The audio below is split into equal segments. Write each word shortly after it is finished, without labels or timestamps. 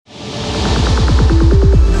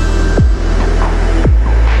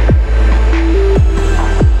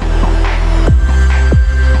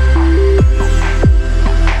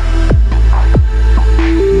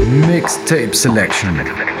Mixtape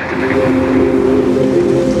Selection.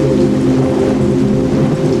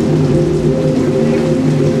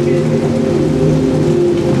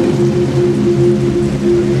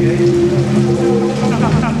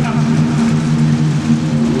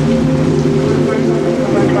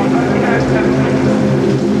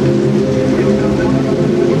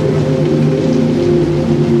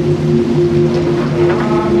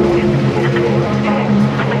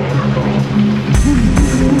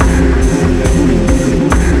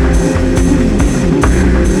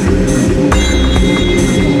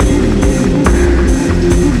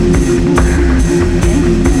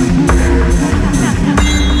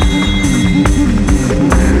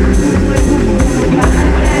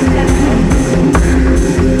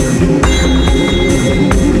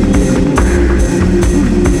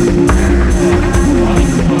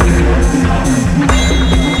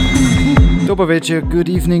 Good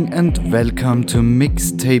evening and welcome to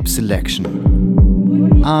Mixtape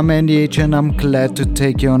Selection. I'm Andy H and I'm glad to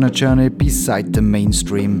take you on a journey beside the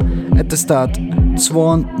mainstream. At the start,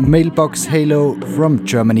 Swan Mailbox Halo from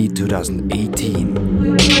Germany 2018.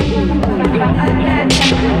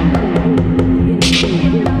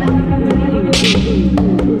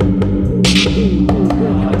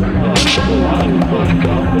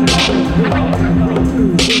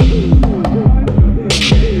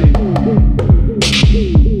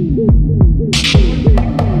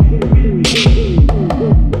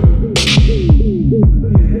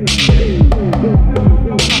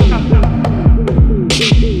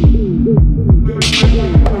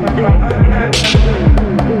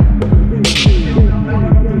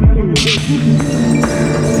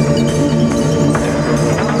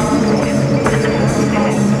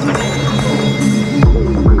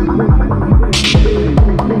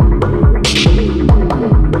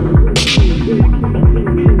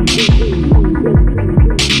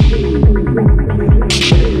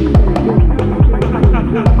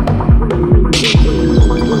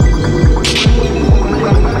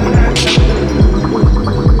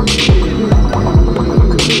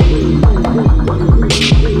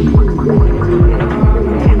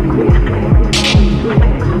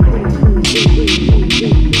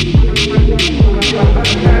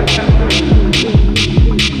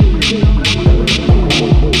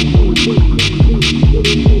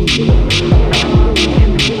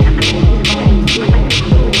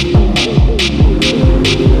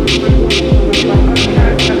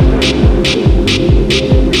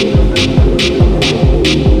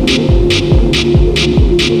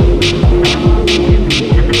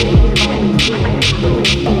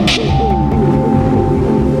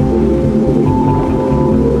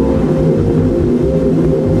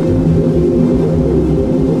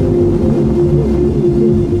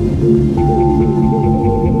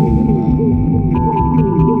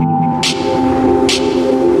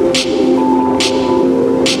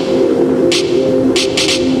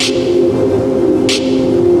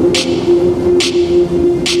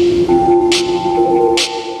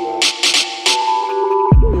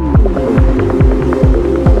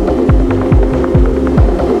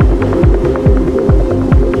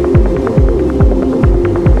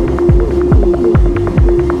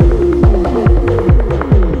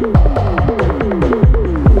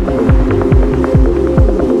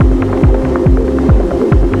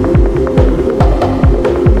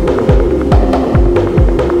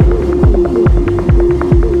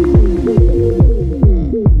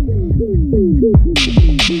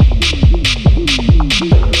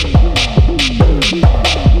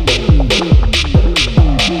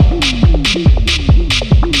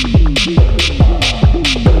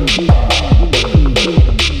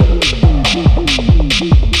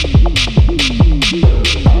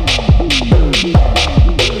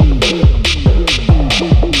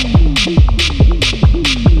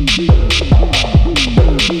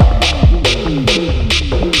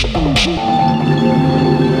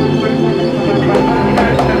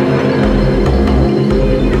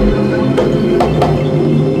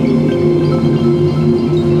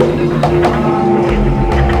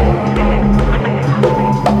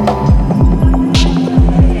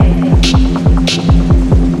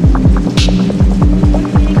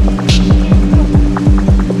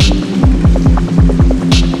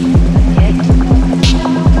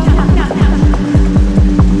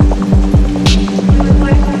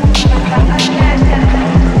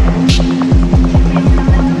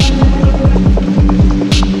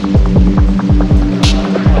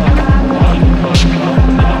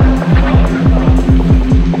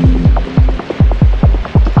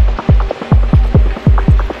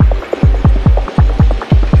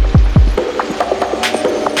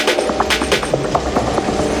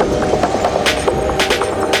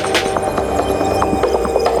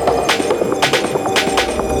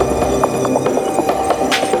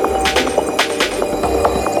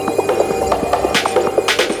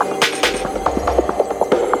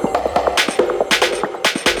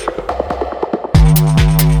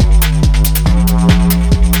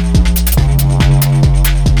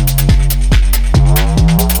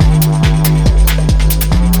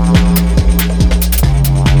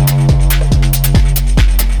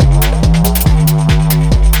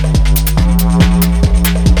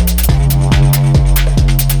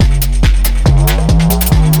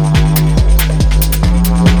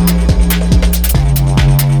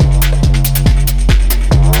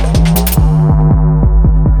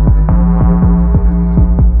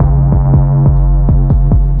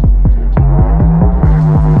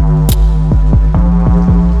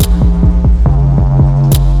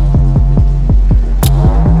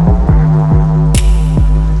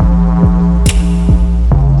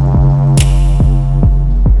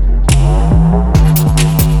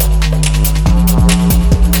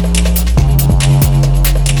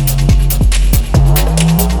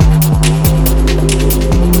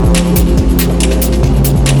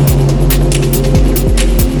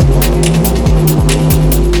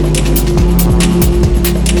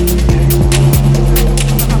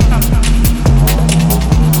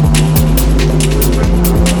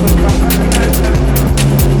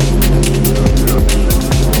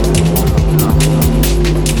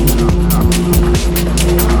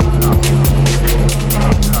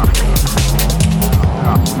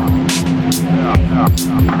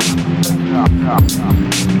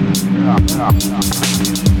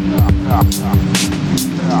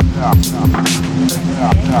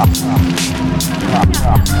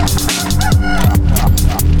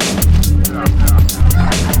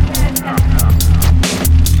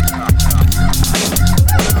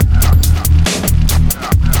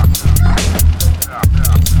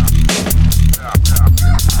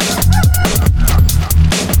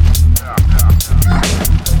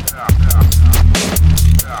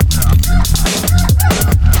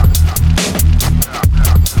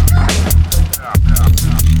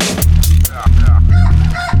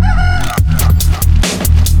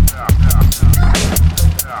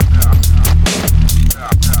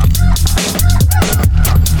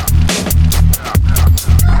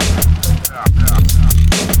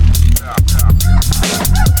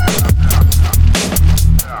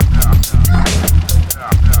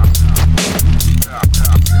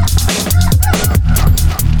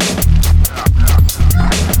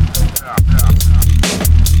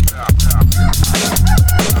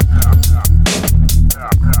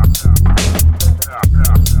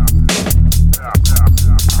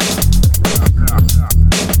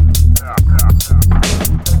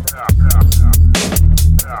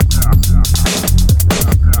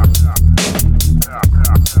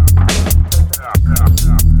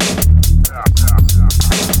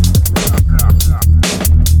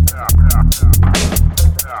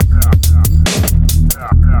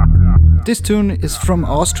 This tune is from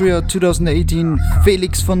Austria 2018,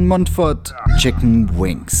 Felix von Montfort, Chicken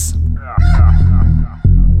Wings.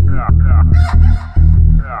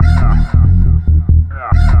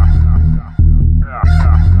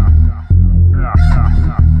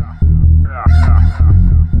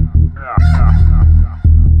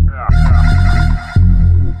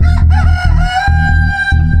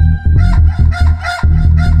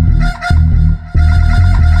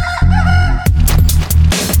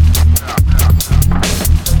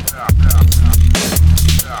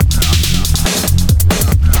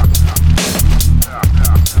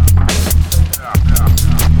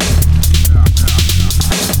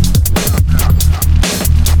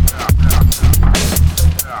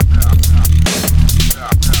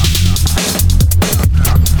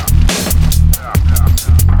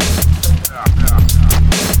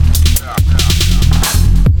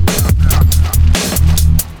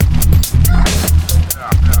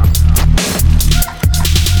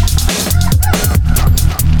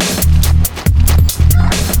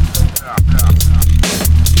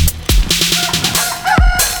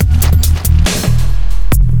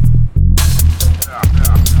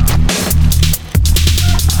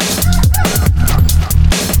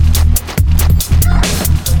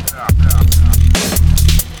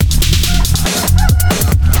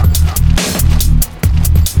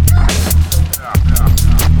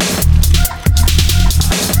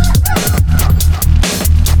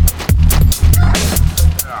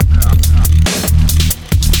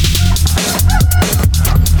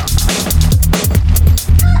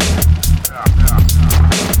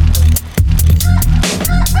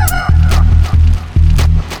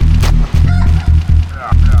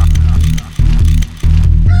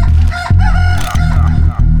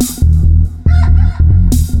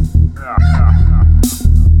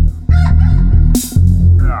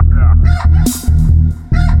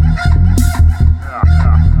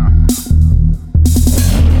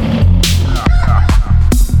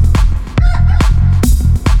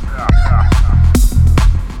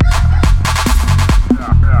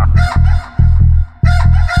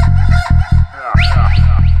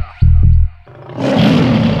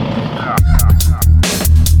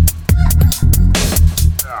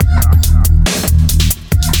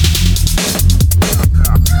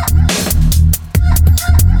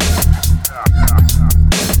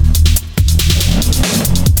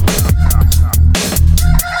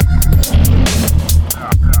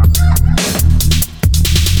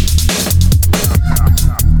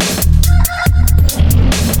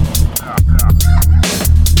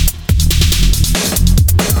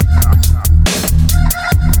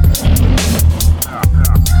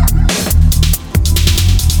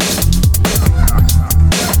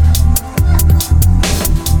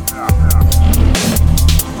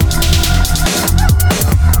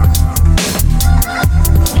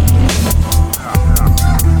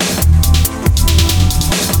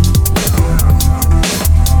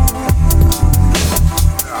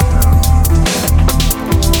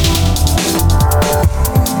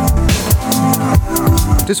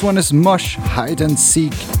 This one is Mosh Hide and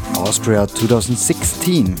Seek, Austria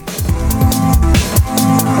 2016.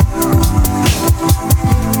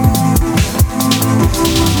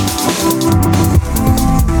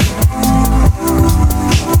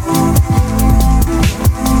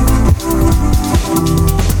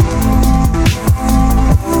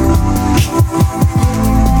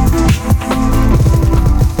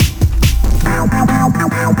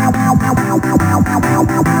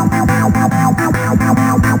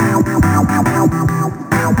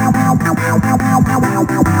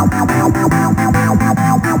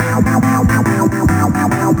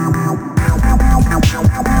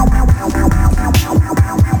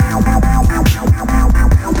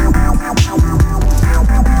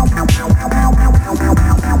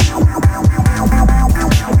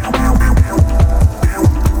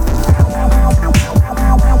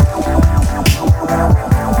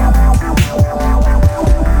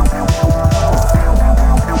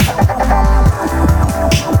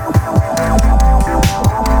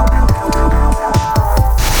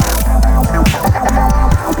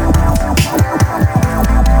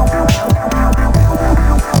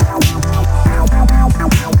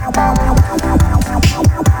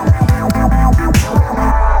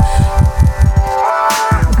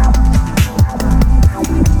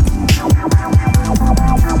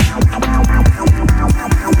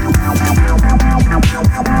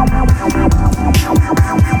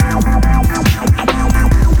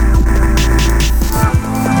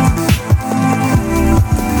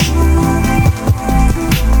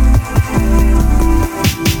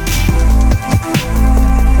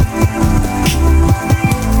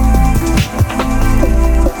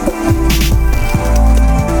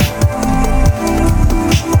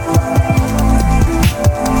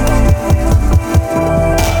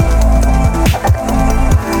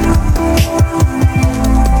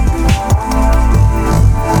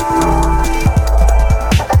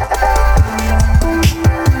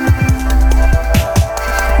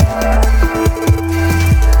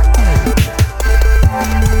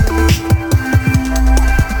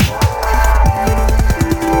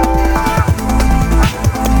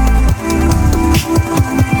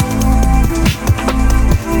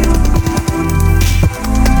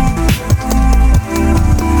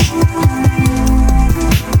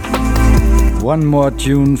 one more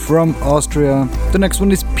tune from Austria. The next one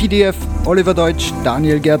is PDF, Oliver Deutsch,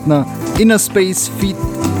 Daniel Gärtner, Inner Space feat.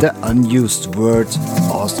 The Unused Word,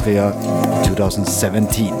 Austria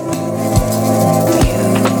 2017.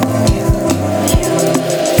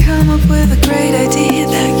 Come up with a great idea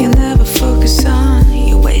that you never focus on.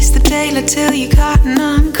 You waste the daylight till you cotton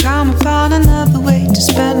on. Come upon another way to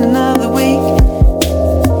spend another week.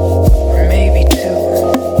 Or maybe 2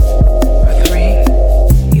 or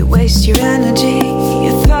 3. You waste your energy,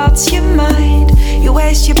 your thoughts, your mind. You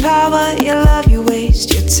waste your power, your love, you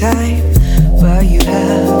waste your time. But you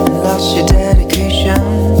haven't lost your dedication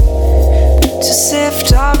to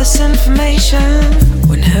sift all this information.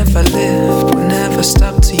 When have I lived? When have I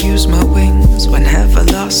stopped to use my wings? When have I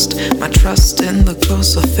lost my trust in the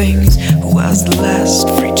course of things? Who was the last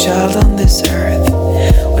free child on this earth?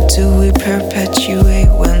 What do we perpetuate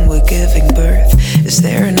when we're giving birth? Is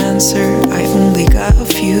there an answer? I only got a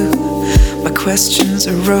few. My questions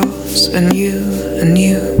arose anew.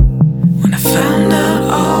 When I found out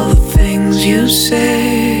all the things you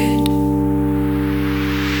said.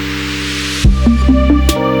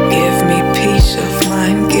 Give me peace of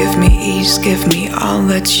mind, give me ease, give me all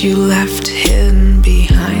that you left hidden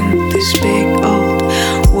behind this big old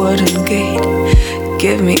wooden gate.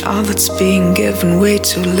 Give me all that's being given way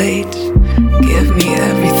too late. Give me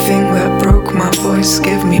everything that broke my voice.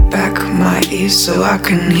 Give me back my ears so I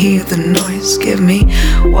can hear the noise. Give me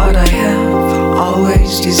what I have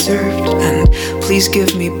always deserved. And please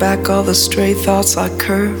give me back all the stray thoughts I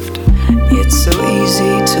curved. It's so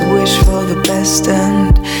easy to wish for the best,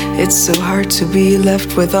 and it's so hard to be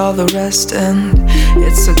left with all the rest. And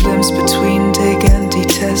it's a glimpse between dig and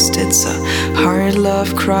detest. It's a hard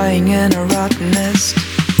love crying in a rotten nest.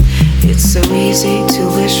 It's so easy to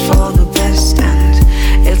wish for the best,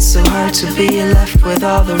 and it's so hard to be left with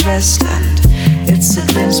all the rest. And it's a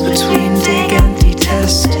glimpse between dig and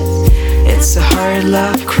detest. It's a hard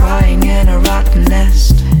love crying in a rotten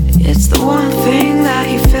nest. It's the one thing that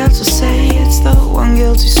you failed to say. It's the one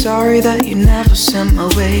guilty sorry that you never sent my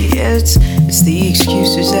way. It's the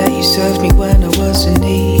excuses that you served me when I was in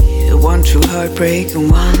need. One true heartbreak and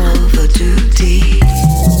one overdue deed.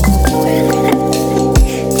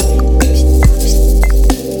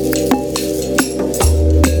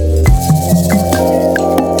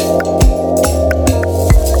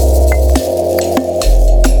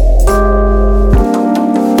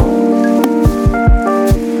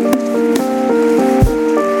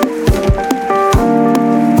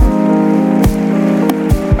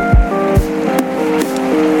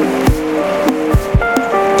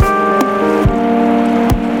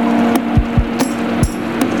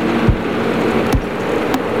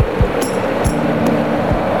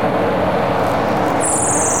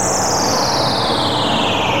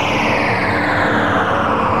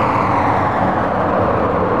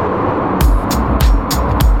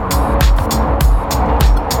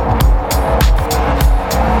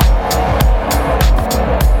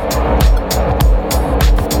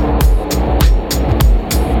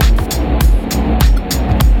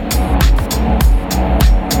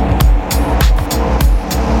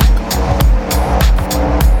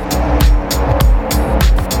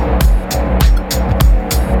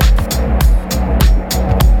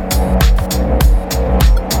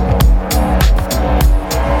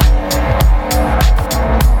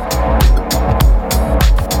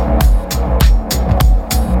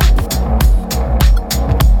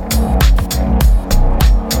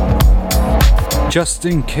 Just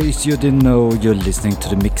in case you didn't know, you're listening to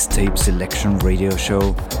the Mixtape Selection radio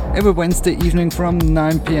show every Wednesday evening from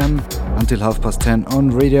 9 p.m. until 10:30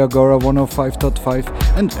 on Radio Agora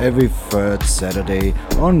 105.5 and every third Saturday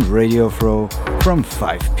on Radio Throw from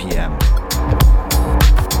 5 p.m.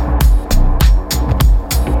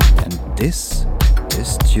 And this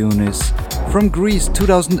tune is from Greece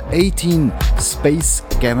 2018, Space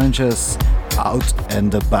Scavengers, Out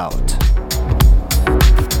and About.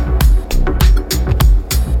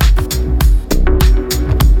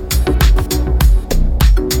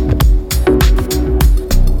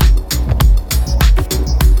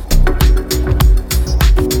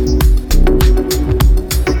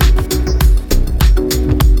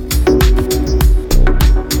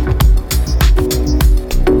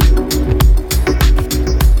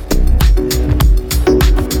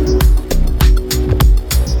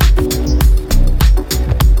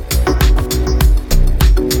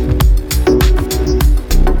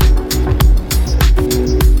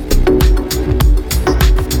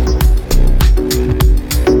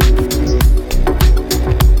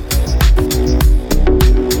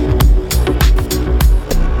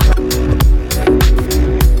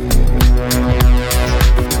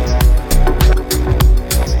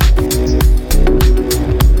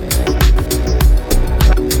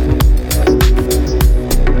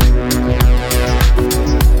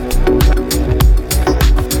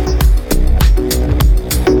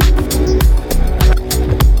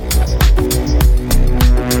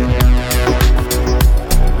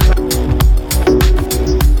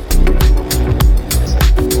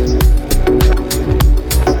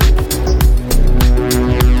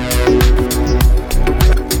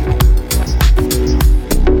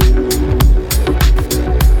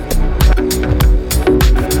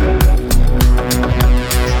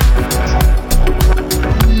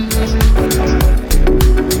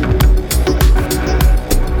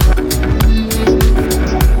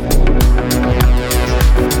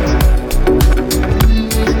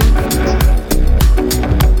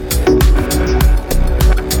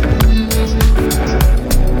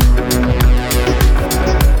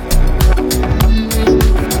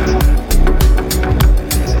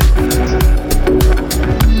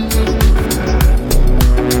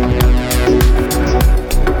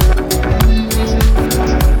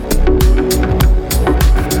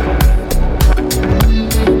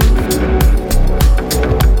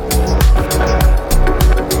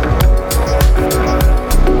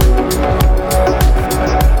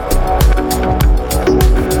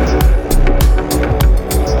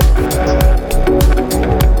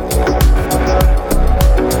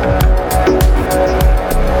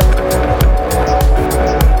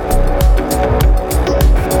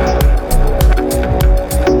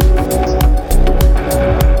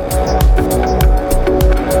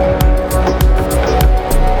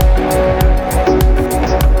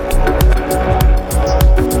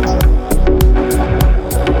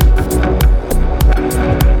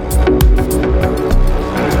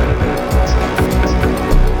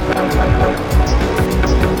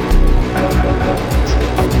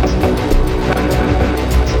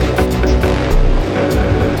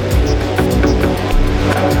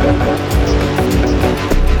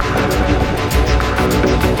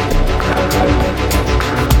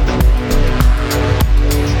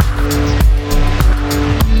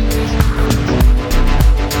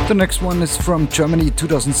 next one is from Germany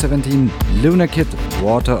 2017, Lunar Kid,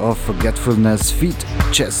 Water of Forgetfulness, feat.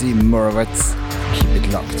 Jesse Moravec. Keep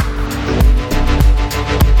it locked.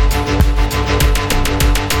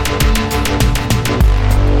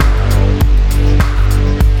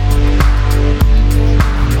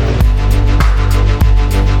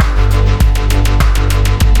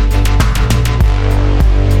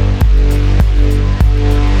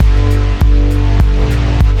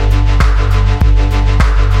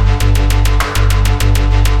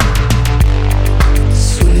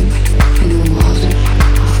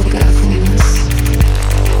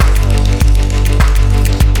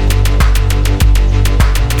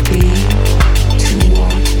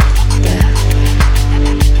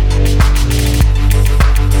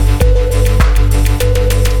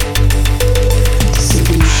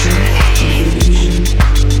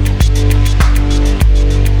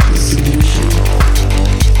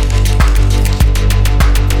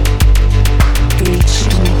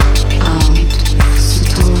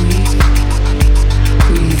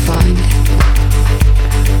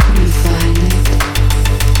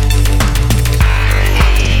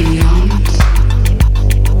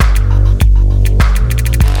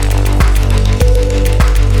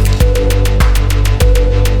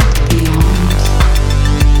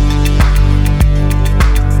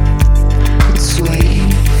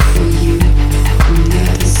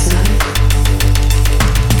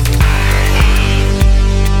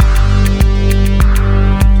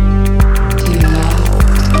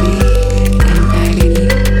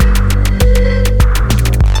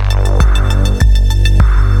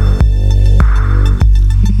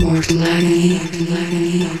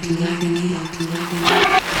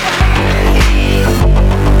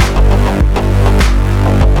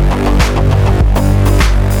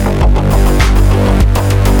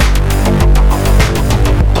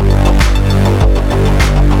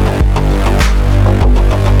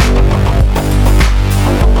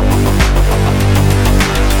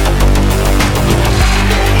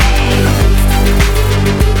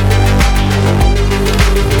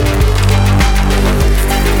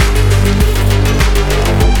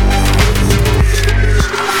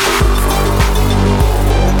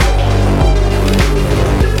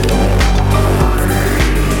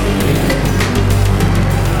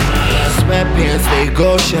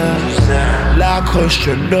 La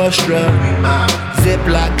Costa Nostra,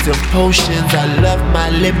 Ziplocs and potions. I love my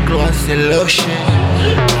lip gloss and lotion.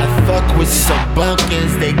 I fuck with some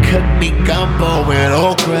bunkers, they cook me gumbo and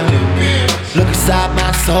okra. Look inside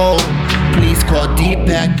my soul, please call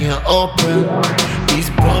Deepak and Oprah. These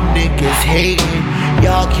bum niggas hating,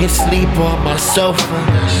 y'all can sleep on my sofa.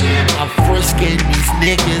 I'm frisking these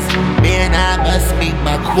niggas, man I must meet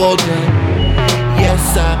my quota.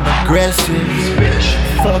 Yes, I'm aggressive.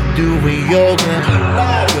 Fuck doing yoga.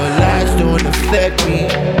 Your lies don't affect me.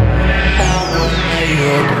 I want my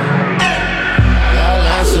yoga. Y'all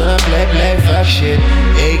on some play, fuck shit.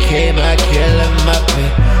 AK my killer, my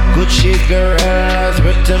pet. Gucci gorillas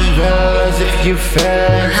with umbrellas if you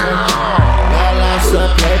fell. Y'all on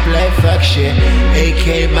some play, fuck shit. AK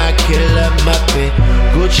my killer, my pet.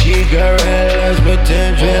 Gucci gorillas with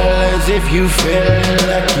umbrellas if you feel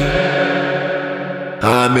lucky.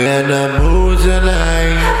 I'm in the mood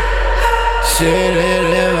tonight.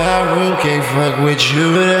 Sitting in my room, can't fuck with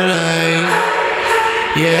you tonight.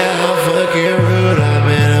 Yeah, I'm fucking rude, I'm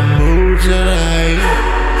in the mood tonight.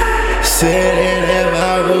 Sitting in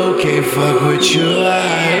my room, can't fuck with you,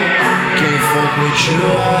 can't fuck with you,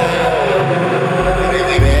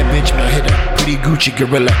 Bad bitch, my hitter, pretty Gucci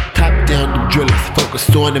gorilla. Top down, them drillers,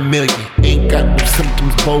 focused on $1 million. Ain't got no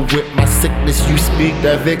symptoms, bold with my sickness. You speak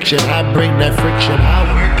that fiction, I bring that friction. I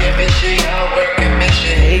work in mission, I work in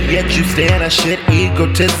mission. Hey, yet you stand that shit,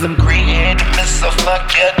 egotism, create a missile.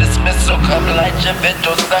 Fuck your dismissal, come like your bitch,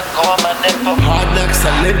 suck on my nipple. Hard knocks,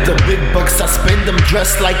 I live the big bucks, I spend them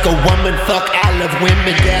dressed like a woman. Fuck, I love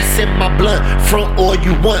women, gas in my blunt. Front all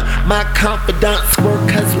you want, my confidant squirt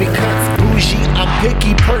cause we cunts. Bougie, I'm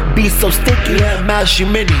picky, perk be so sticky. Yeah, mouse you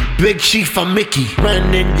mini, big chief, I'm Mickey.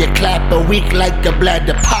 Running your clap a week like a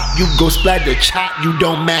bladder. Pop, you go splatter, chop, you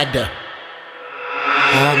don't matter.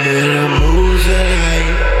 I'm in a mood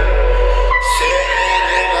tonight. Sitting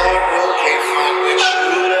in my room, can't fuck with you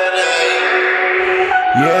tonight.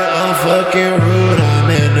 Yeah, I'm fucking rude, I'm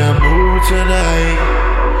in a mood tonight.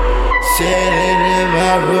 Sitting in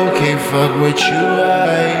my room, can't fuck with you,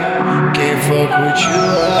 can't fuck with you,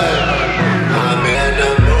 I'm in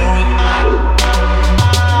a mood.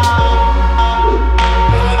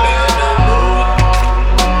 I'm in a mood.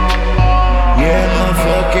 Yeah, I'm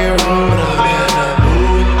fucking rude, I'm in a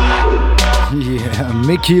mood. Yeah,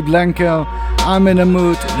 Mickey Blanco I'm in a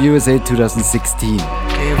Mood, USA 2016.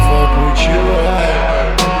 Can't fuck with you,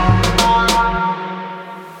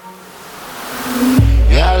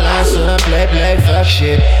 y'all on some play, fuck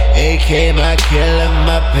shit. AK, my killer,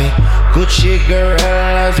 my pin. Gucci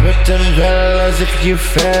gorillas with them villas if you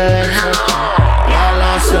feelin' y'all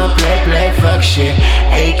on some play, fuck shit.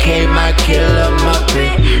 AK, my killer, my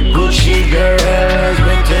pin. Gucci gorillas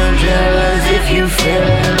with them villas if you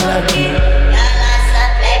feelin' lucky.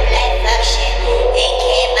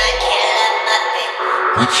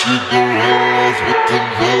 But you go off with the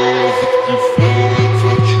love if you feel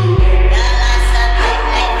like you.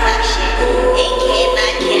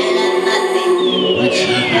 But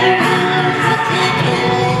you go off with the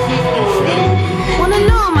love if you feel. Wanna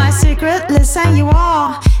know my secret? Listen, you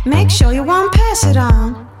all. Make sure you won't pass it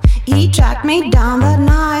on. He tracked me down that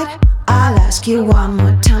night. I'll ask you one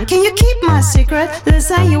more time. Can you keep my secret?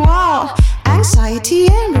 Listen, you all. Anxiety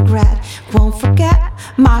and regret. Won't forget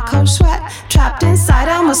my cold sweat. Trapped inside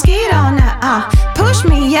a mosquito net. Push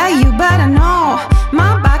me, yeah, you better know.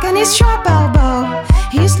 My back and his sharp elbow.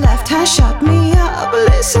 His left hand shut me up.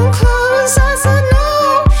 Listen close, I said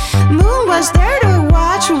no. Moon was there to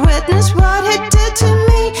watch, witness what it did to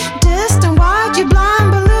me. Distant wide, you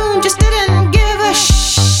blind balloon just didn't give a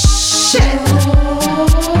shit.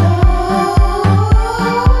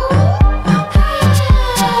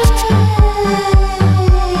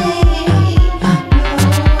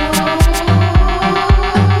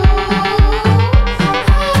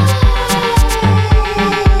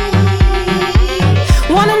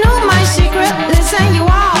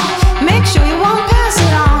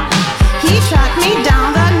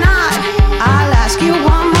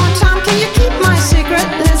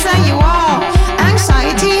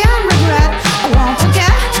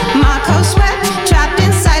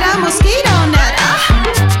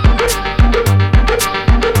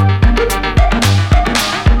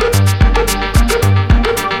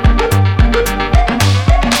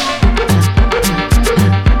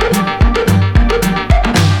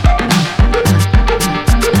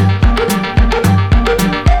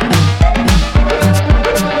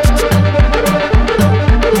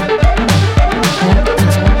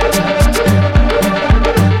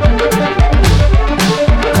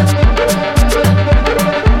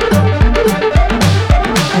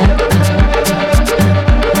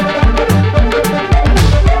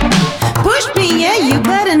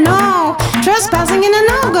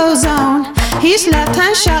 His left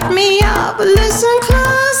hand shut me up. Listen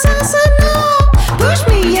close, I said no. Push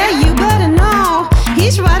me, yeah, you better know.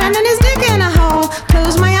 He's right and his dick in a hole.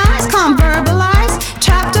 Close my eyes, can't verbalize.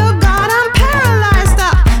 Trapped, oh God, I'm paralyzed.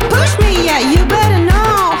 Push me, yeah, you better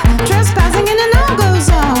know. Trespassing in a no-go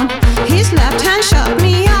zone. His left hand shut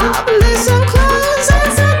me up. Listen close, I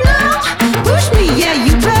said no. Push me, yeah,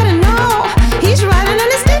 you better know. He's right and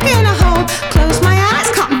his dick in a hole. Close my eyes,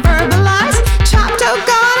 can't verbalize. Trapped, oh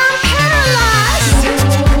God, I'm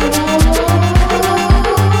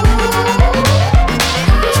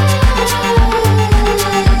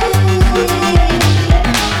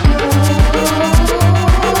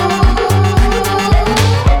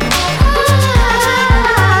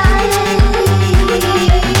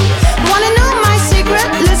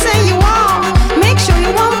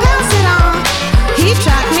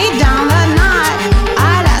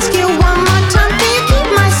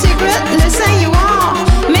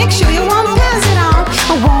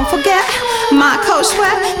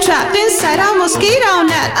trapped inside a mosquito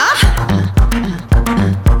net.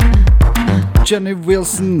 Johnny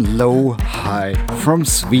Wilson, Low High from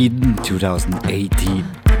Sweden 2018.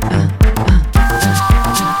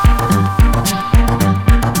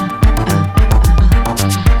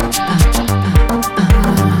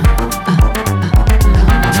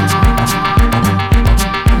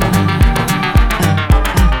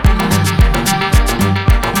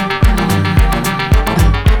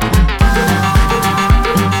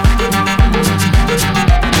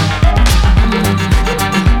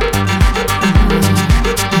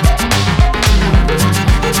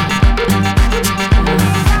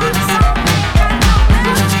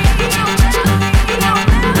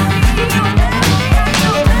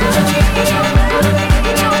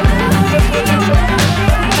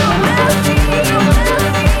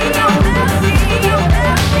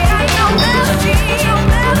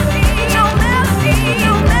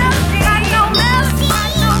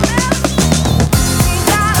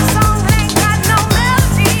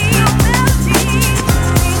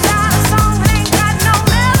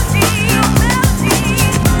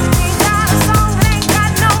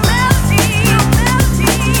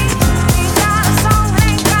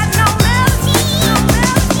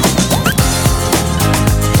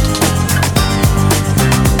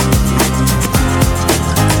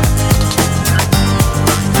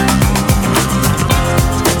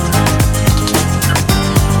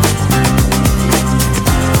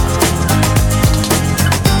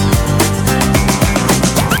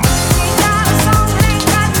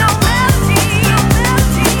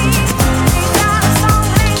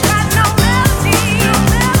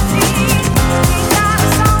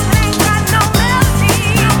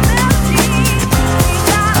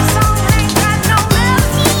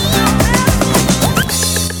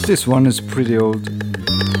 This one is pretty old.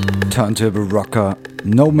 Turntable rocker,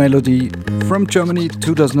 No Melody, from Germany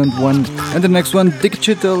 2001. And the next one,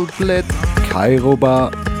 Digital Bled, Cairo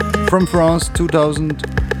Bar, from France 2000.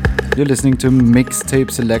 You're listening to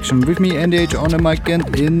Mixtape Selection with me, Andy H, on the mic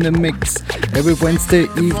and in the mix every Wednesday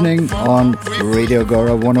evening on Radio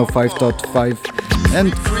Agora 105.5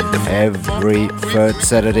 and every third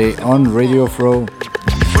Saturday on Radio Throw.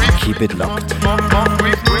 Keep it locked.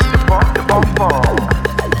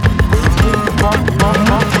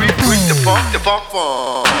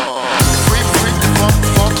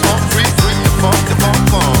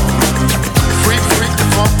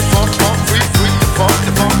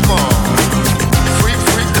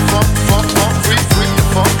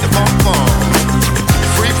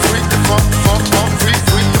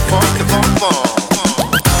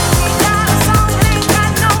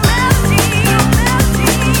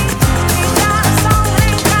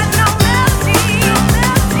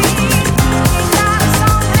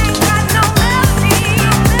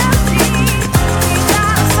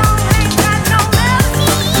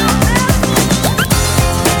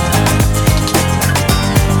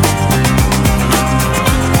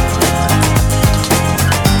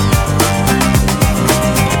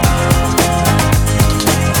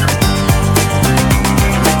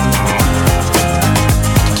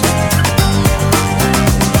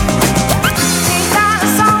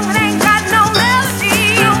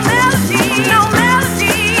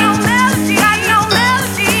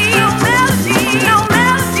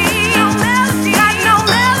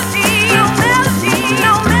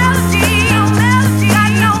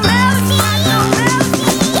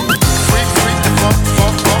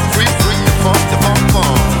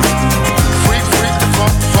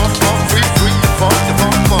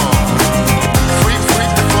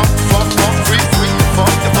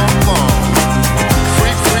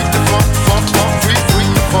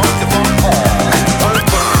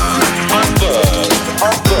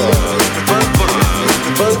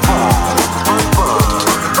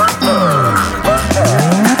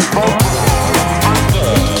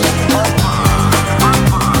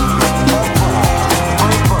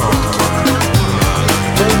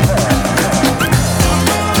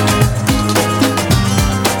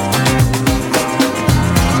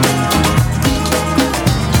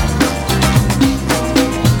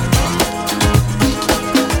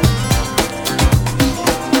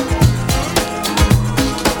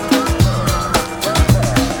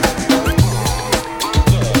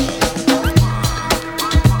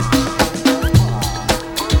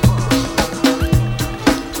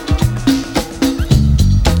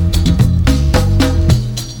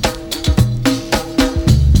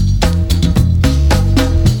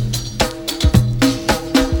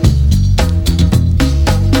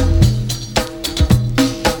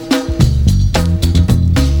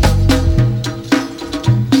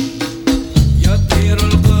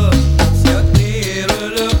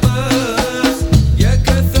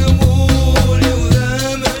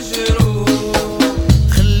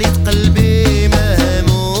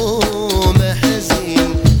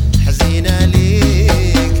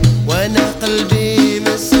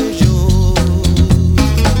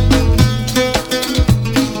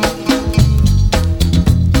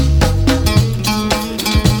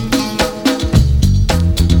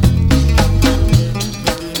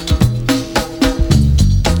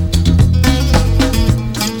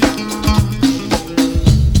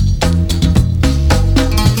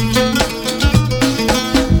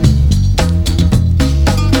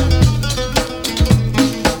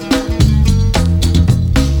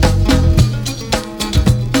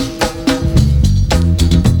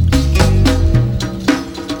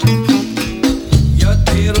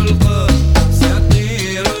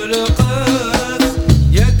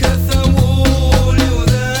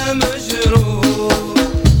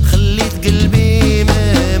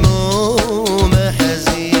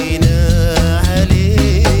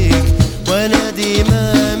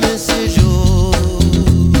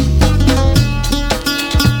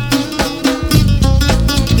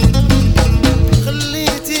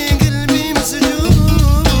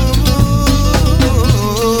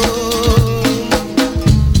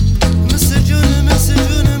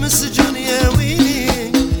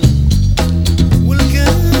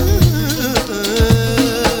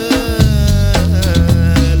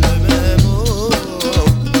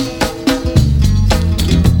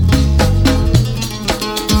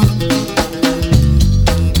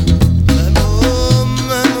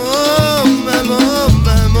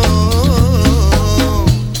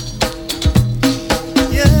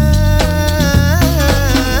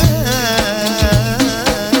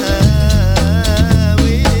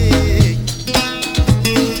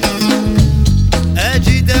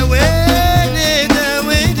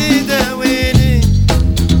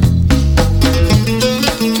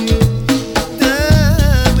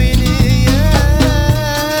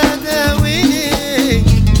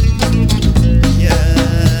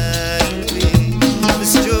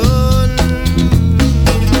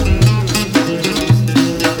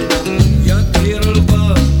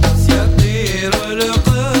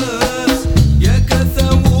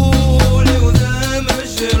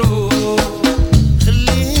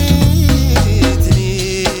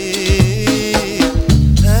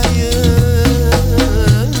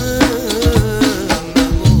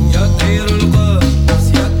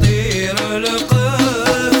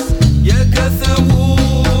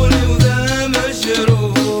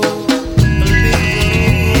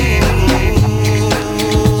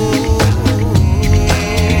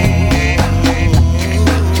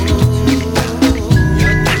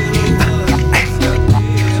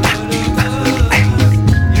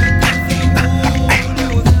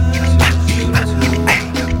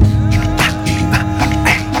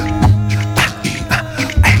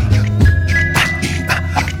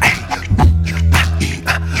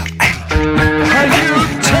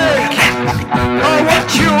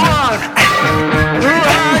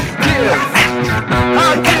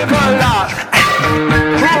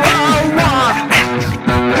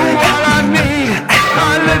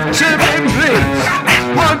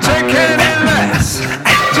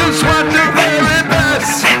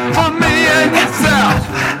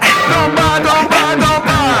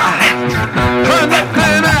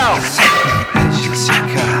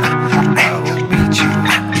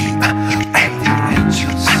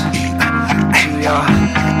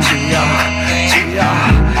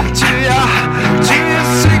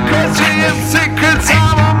 secrets. I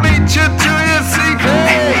will meet you to your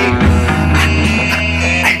secret.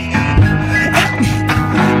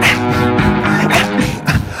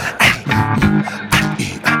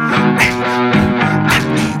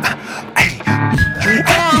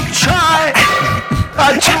 Don't try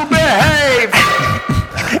to behave.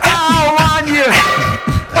 I want you.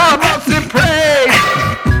 I must pray.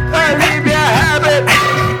 Leave your habit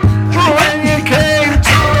when you came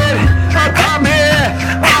to it. Come here.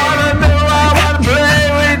 I wanna know. I wanna play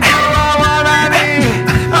with you. I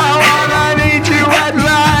wanna need you at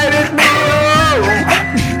night at me.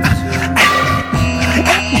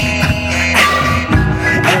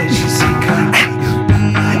 As you seek her,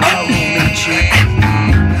 I will meet you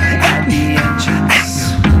at the entrance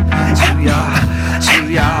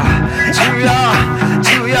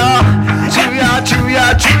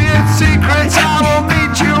to your secrets. I will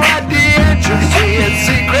meet you at the entrance to your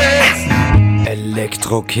secrets.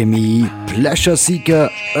 Elektrochemie, Pleasure Seeker,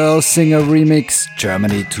 Earl Singer Remix,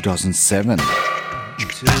 Germany 2007.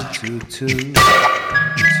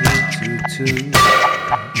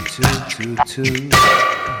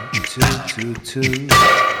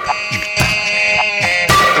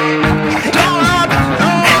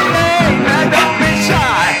 Don't be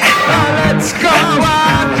shy. Let's go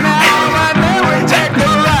out now and then we take a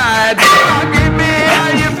ride. Give me how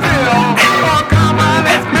you feel. Oh, come on,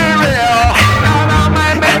 let's be real. Now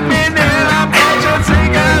make me kneel. I'm pleasure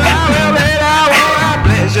seeker. I will wait. I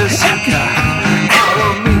pleasure seeker. I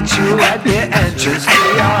will meet you at the entrance to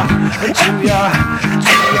your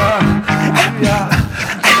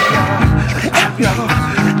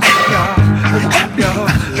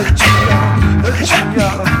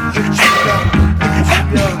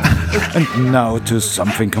And now to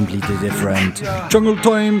something completely different. Jungle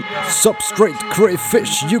Time, Substrate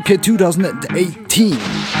Crayfish, UK 2018.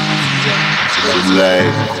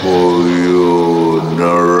 Like you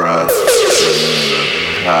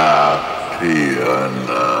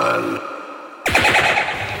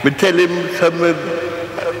me tell him something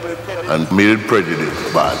and mild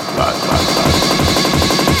prejudice, bad.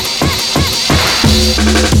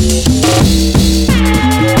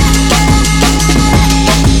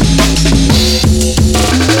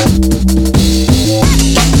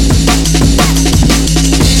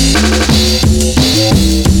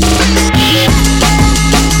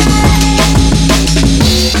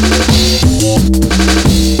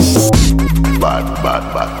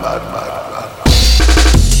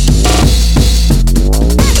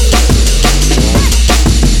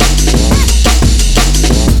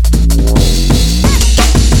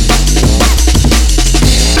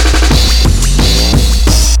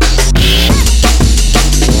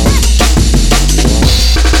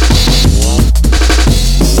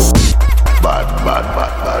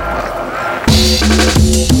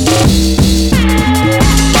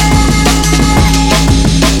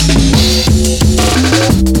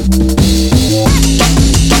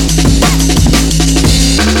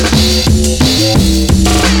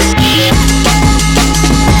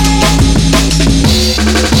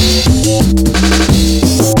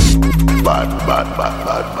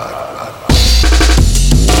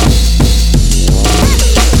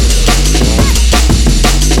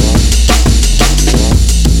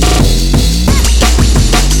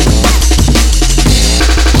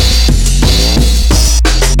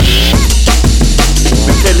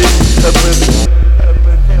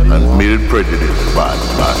 And mild prejudice, bad.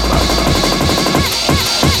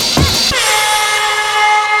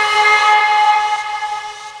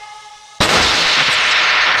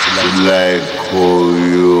 Like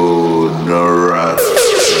you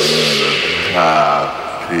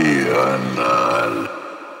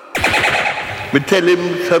me tell him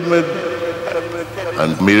something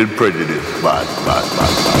and mild prejudice, bad.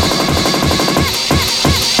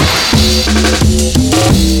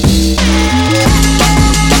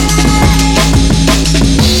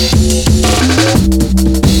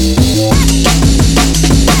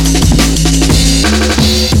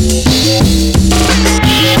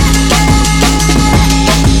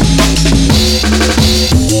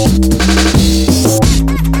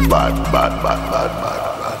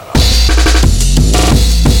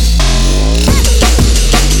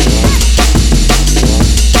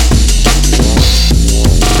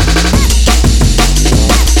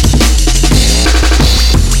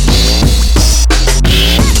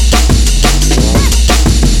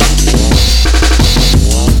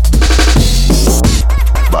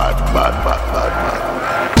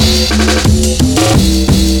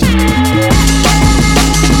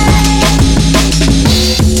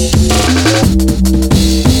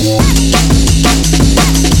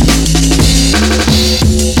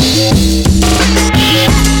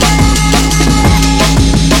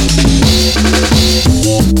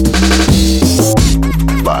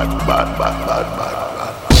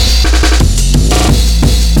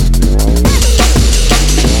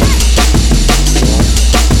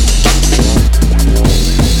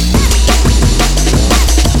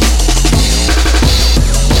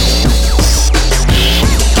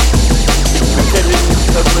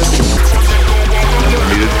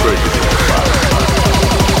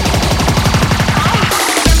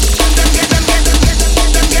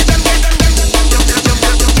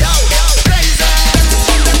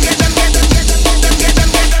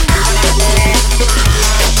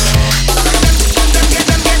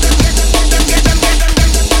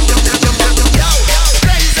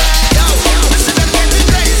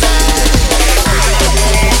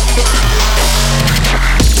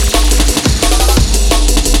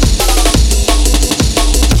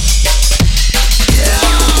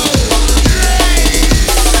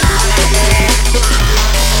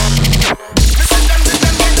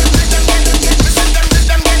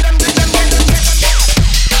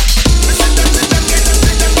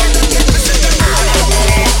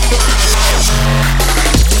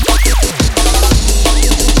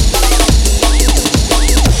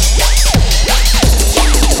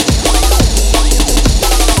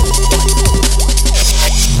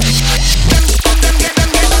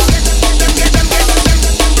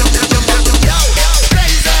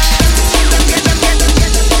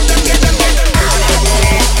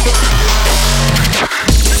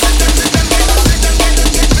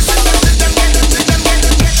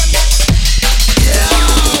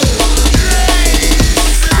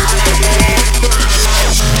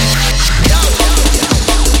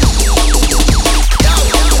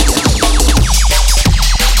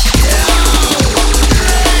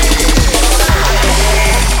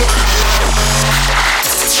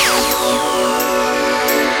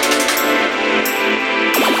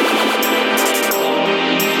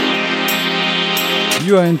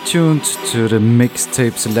 You are in tuned to the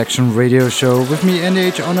Mixtape Selection Radio Show with me,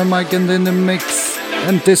 NH, on a mic and in the mix.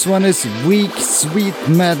 And this one is Weak Sweet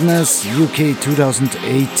Madness UK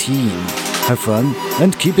 2018. Have fun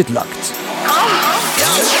and keep it locked.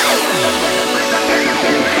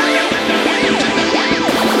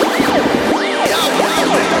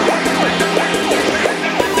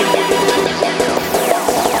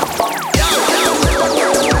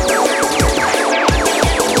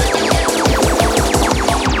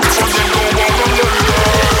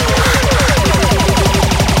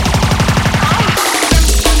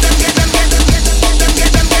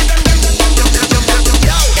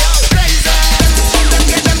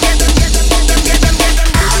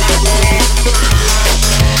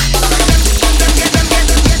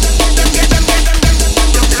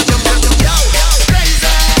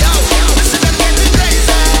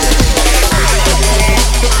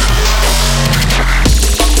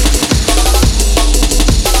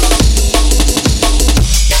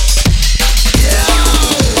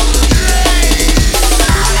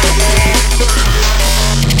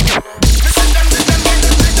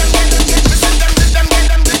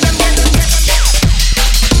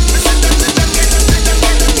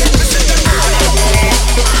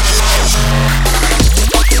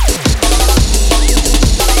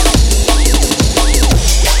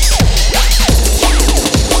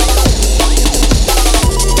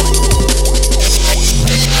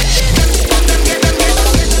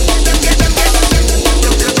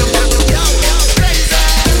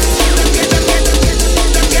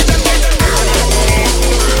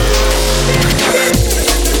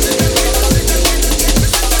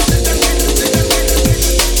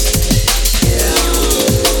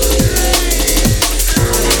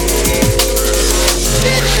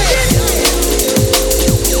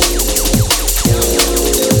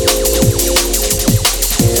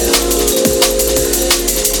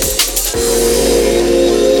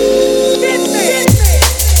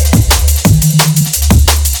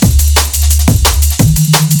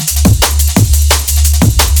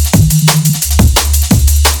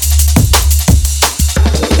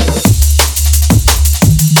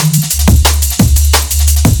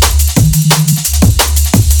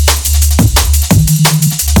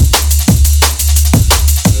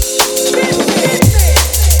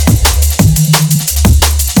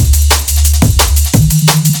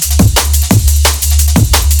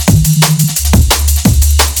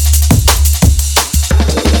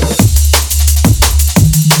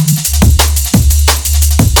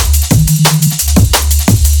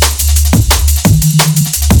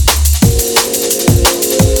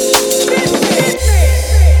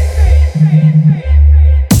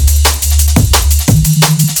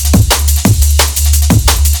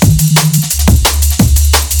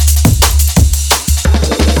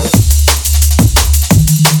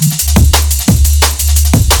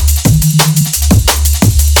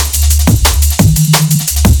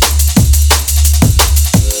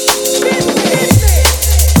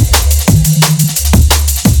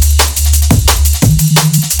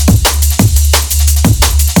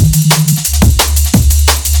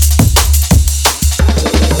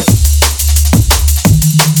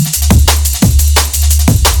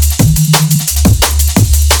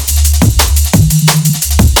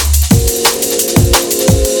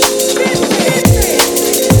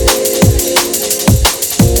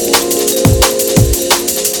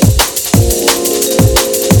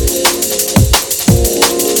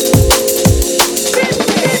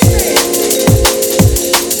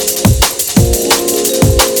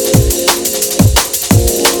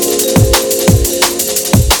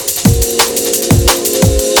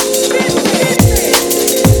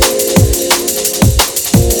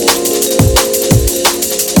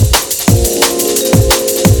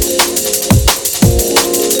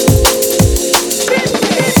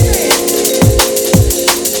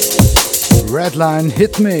 Redline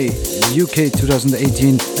Hit Me, UK 2018.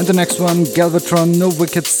 And the next one, Galvatron No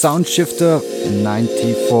Wicked Sound Shifter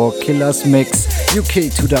 94 Killers Mix,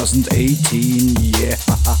 UK 2018. Yeah.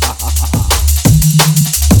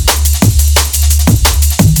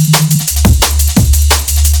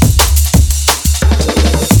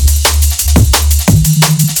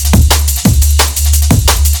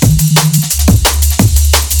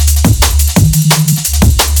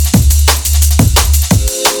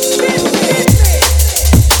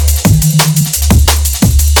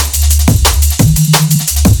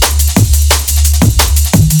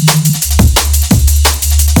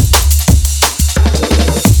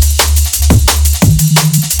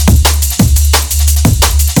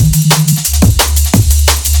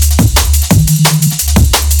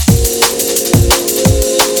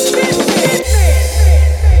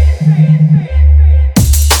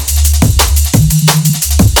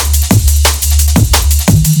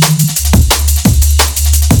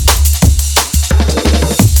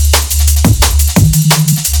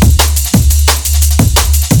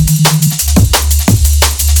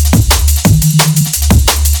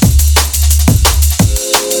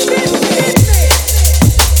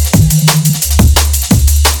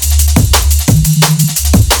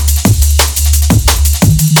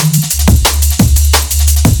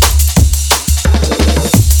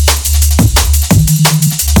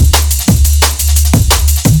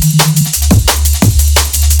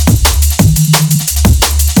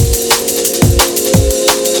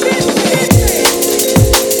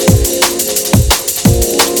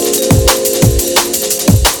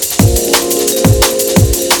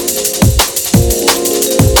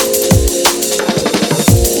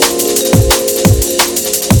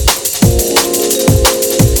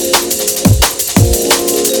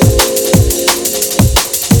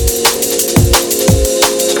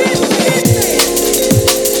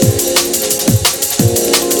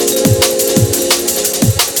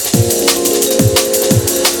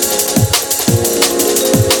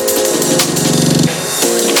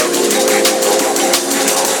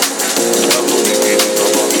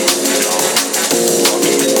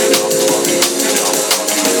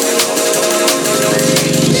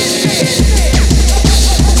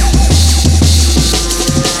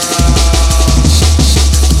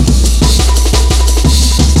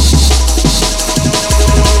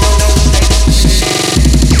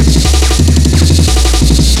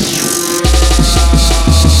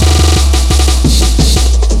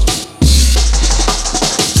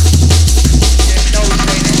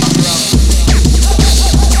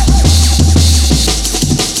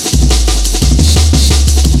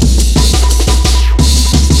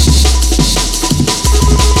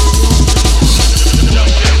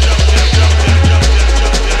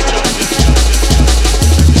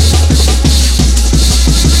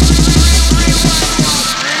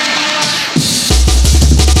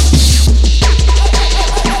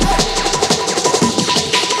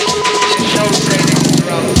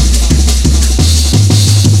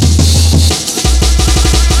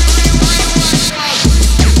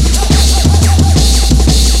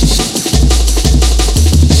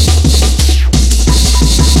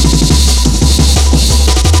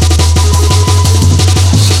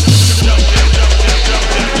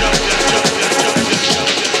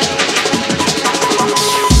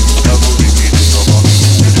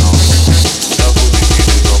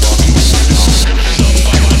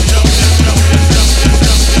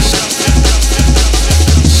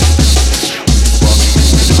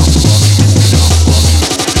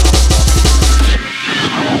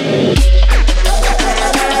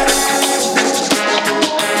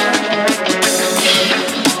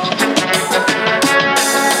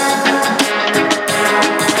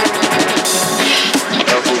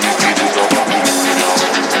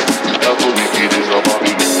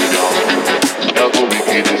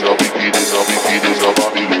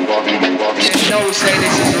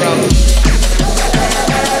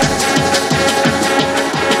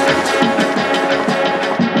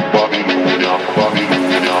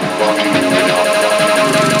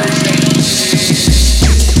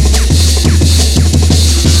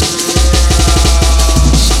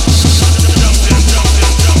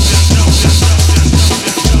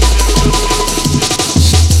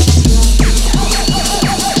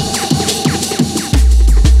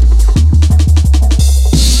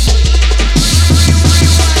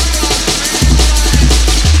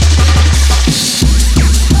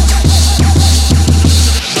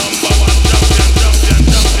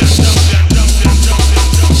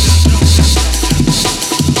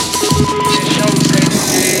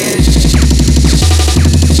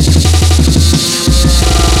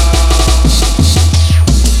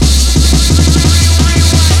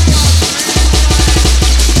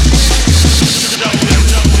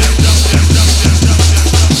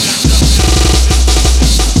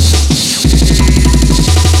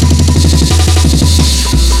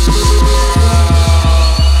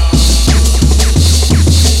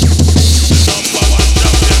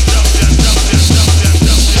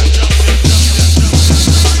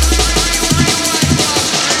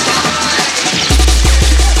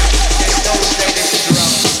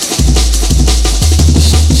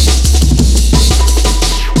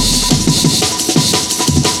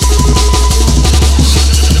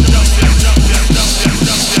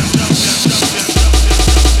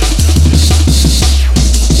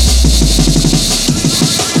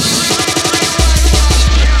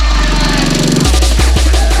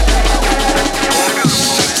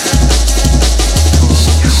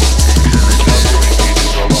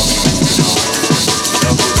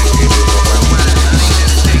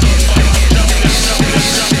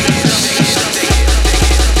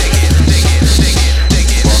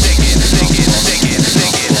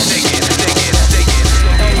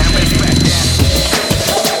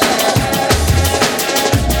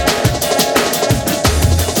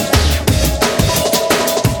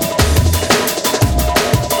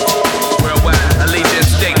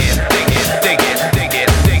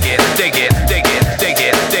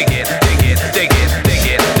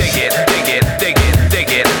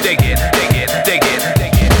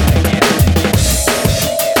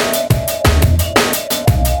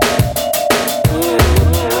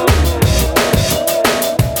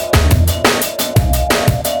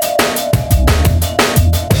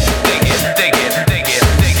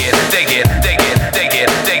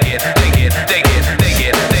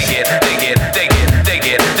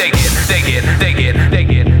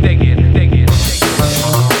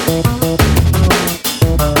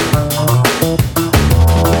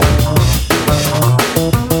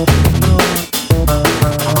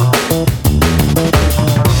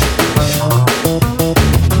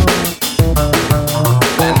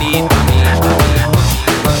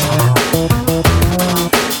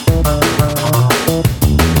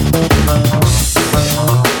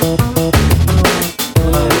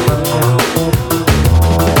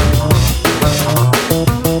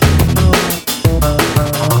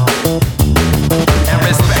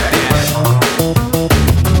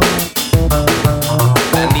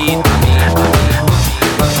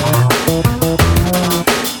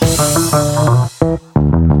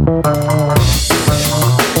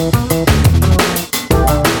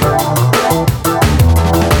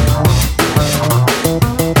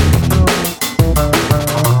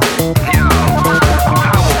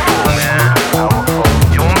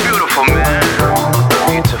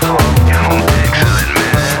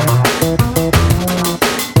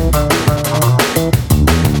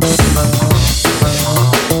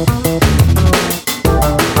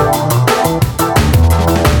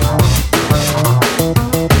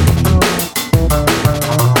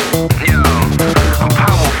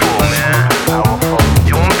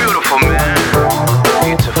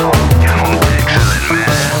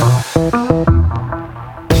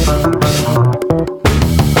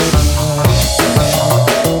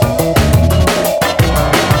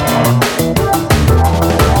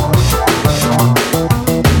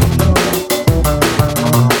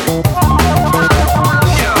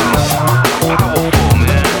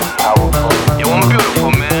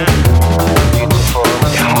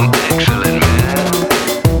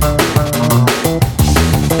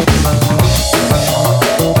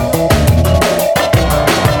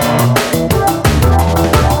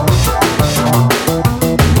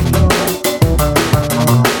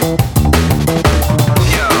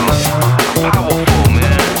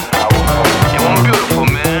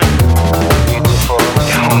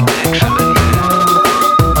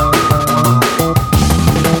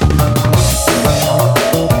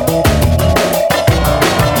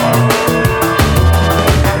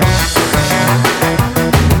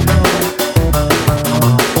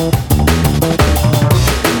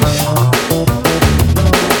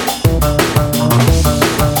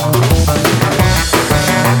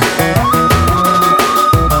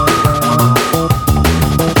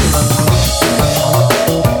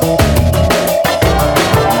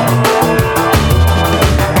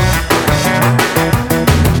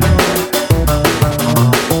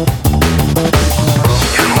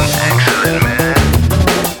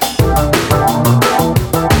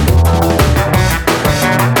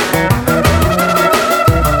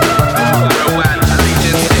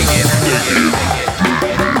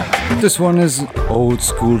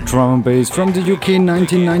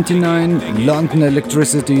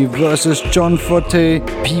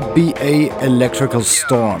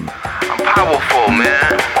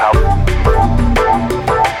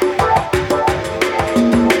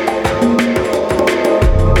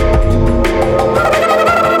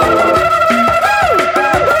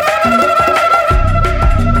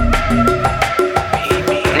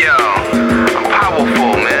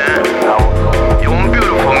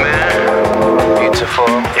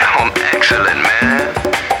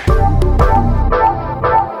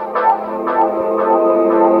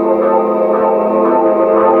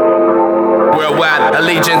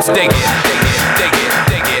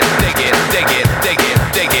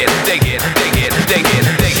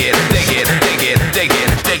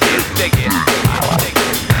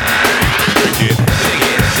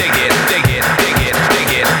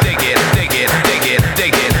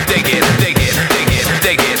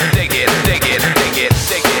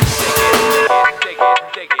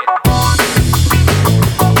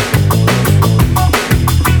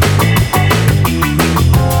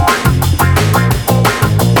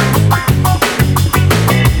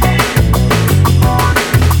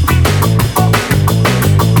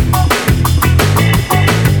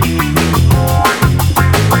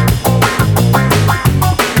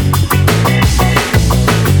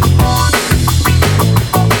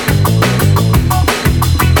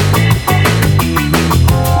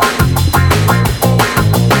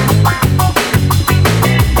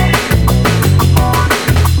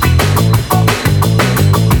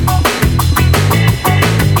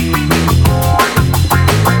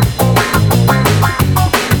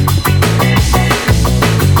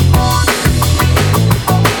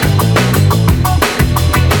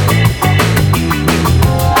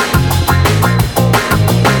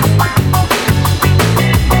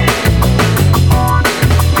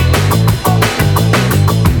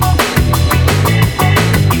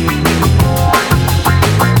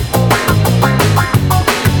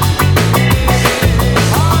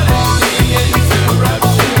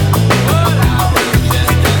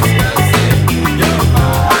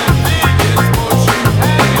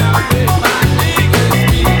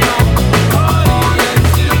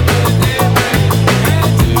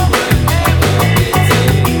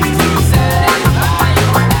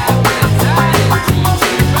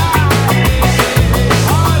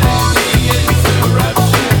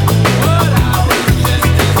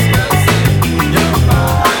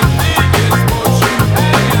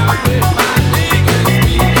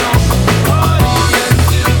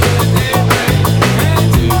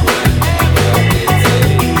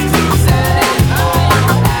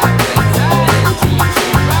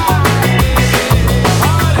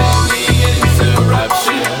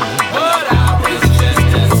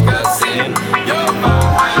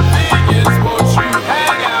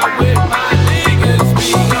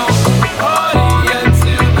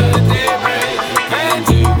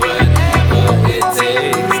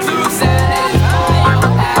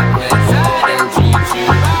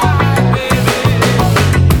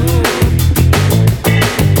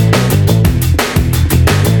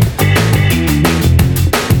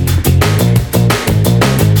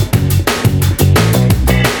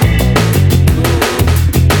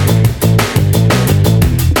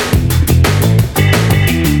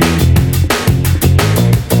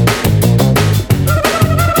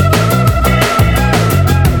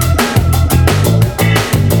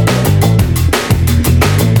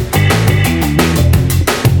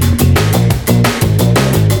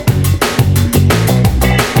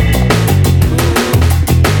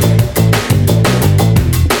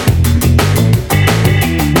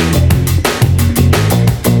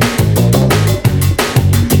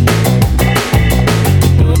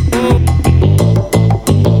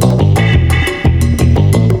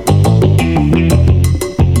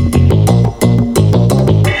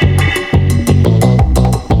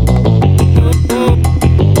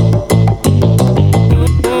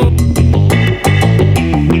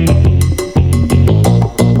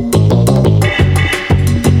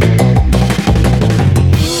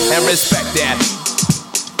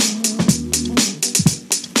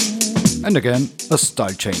 And again, a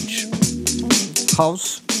style change.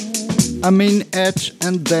 House, Edge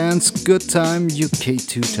and Dance Good Time UK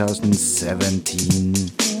 2017.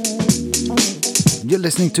 You're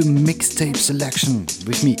listening to Mixtape Selection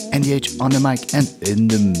with me, NDH, on the mic and in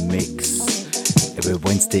the mix. Every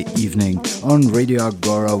Wednesday evening on Radio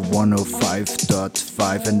Agora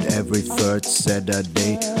 105.5 and every third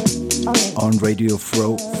Saturday on Radio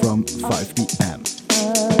Throw from 5 p.m.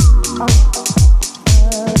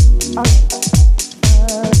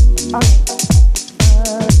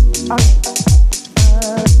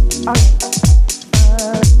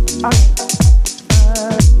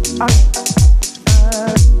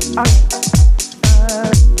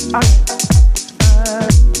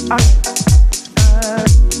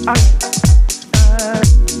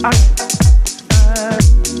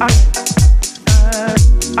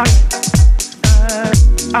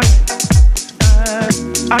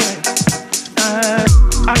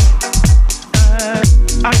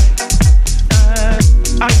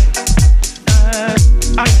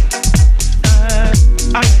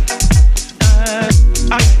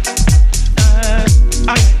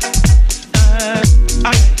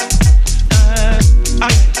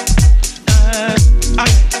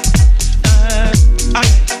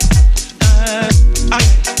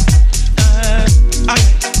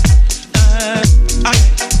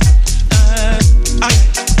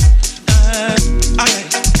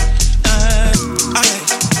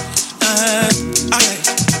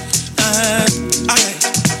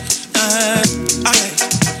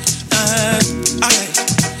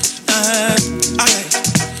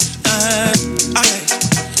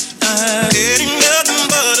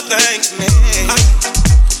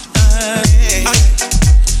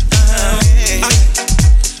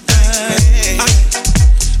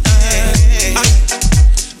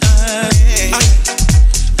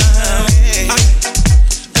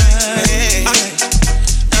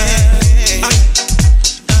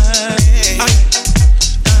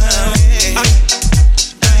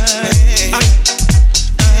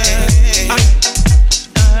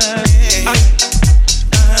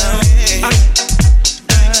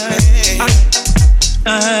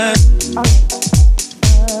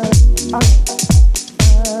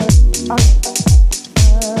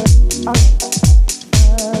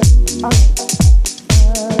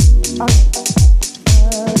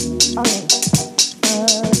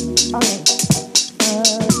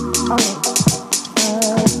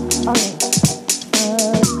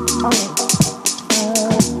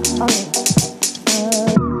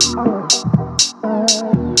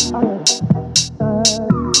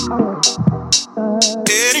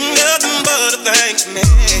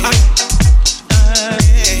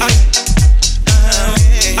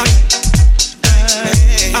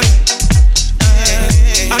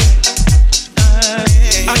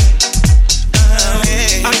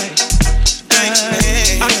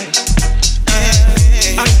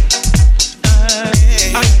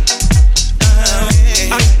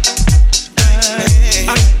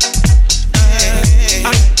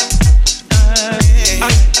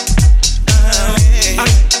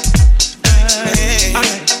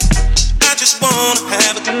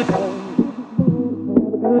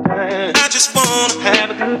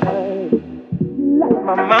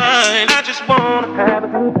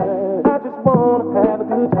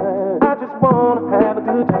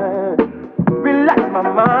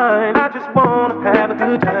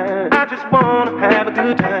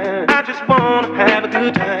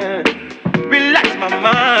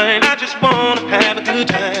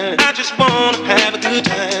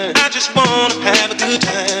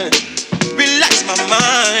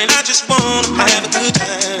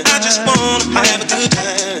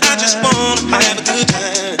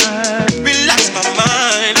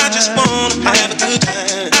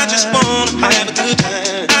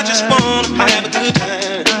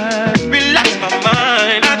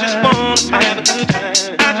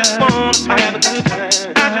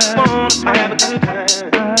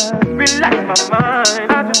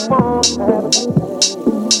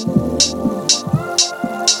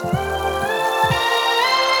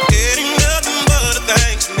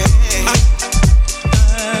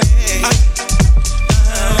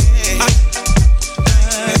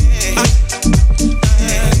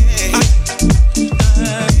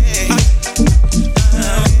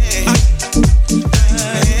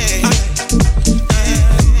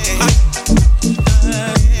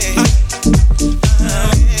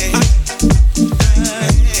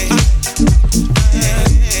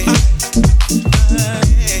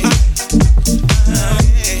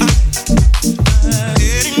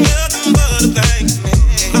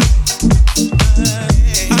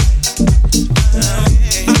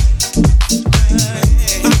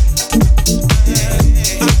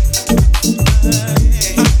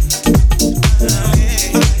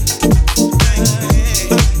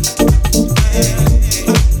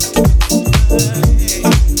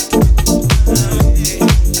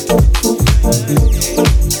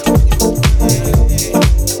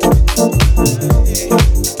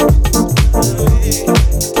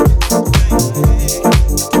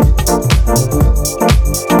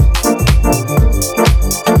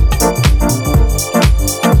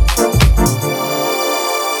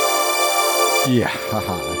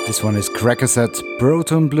 This one is Crackerset,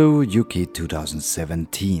 Proton Blue, Yuki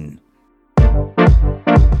 2017.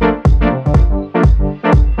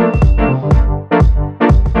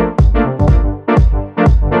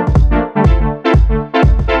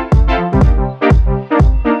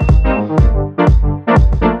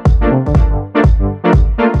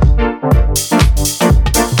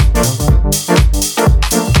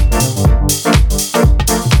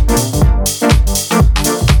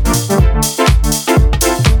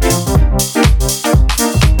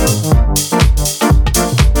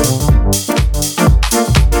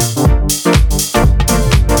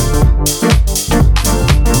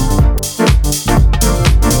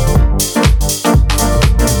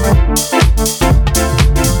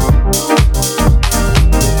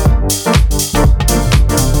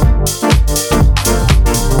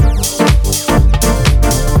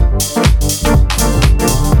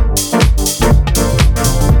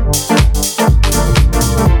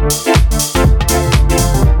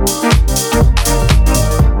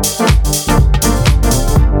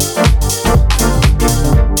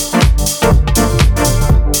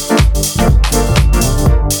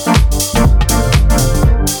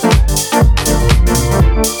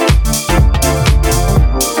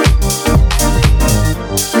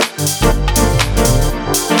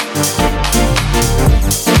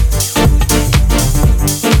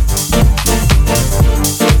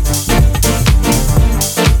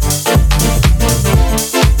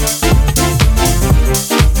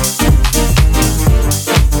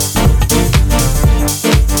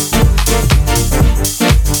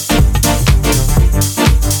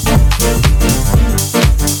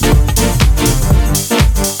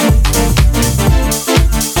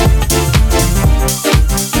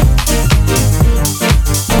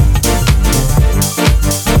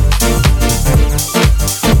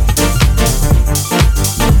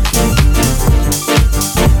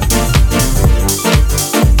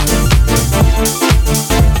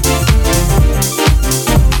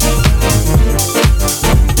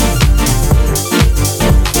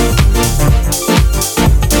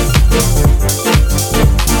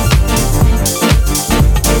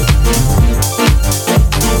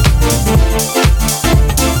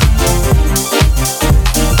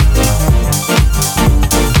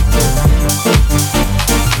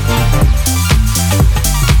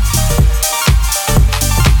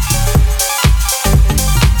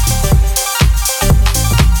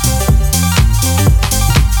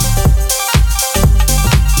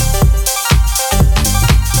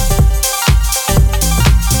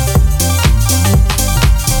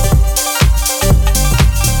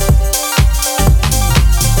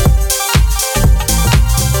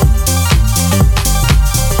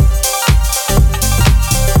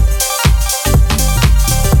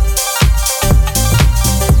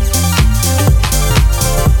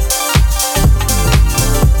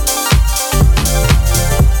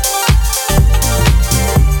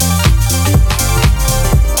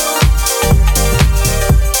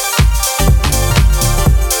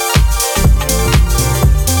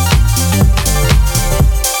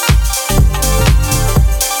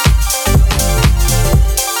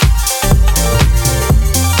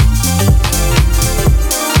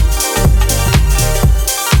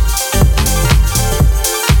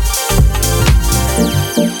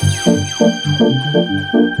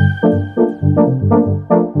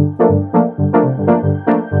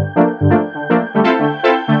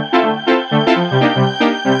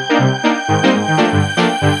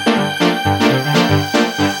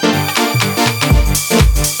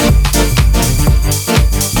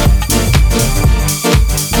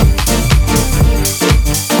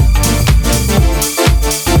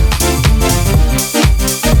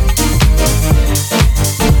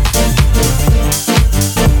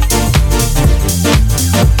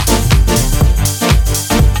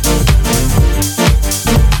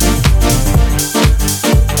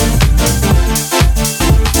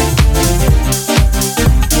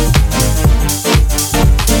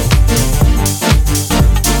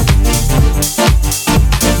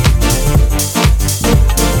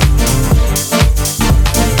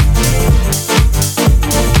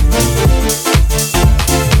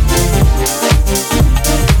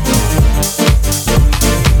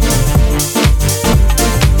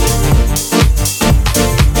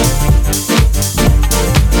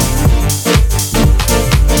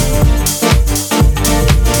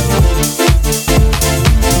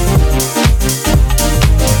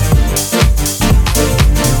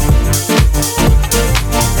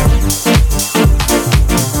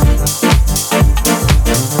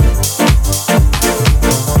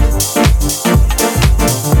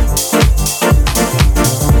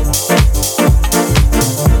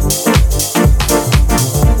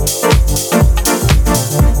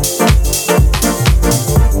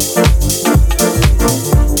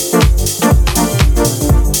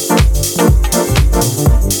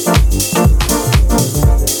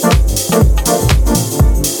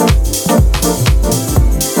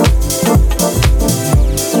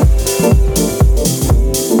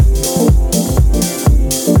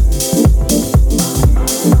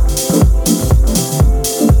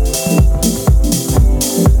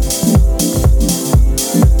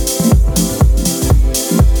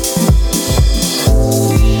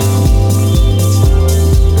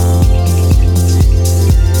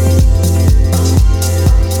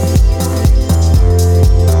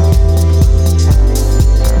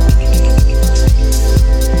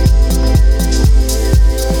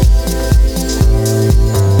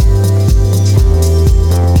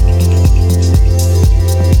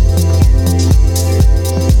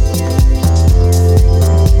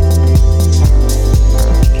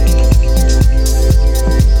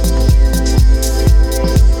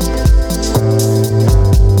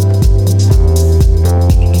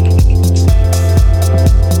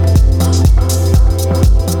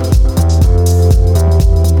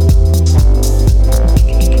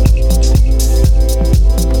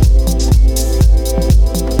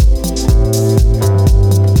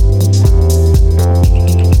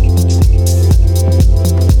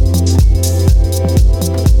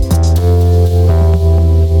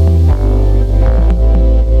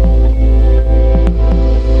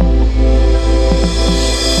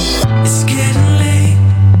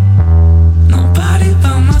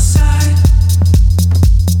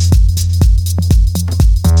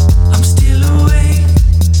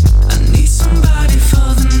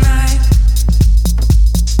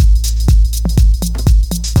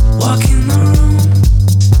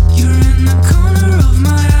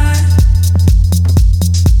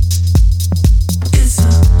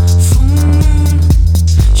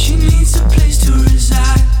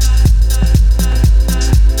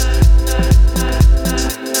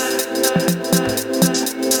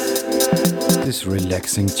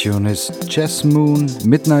 relaxing tune is Jess Moon,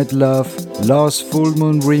 Midnight Love, Last Full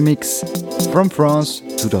Moon Remix from France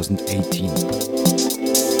 2018.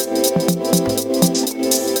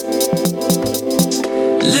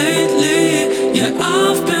 Lately, yeah,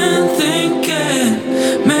 I've been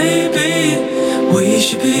thinking maybe we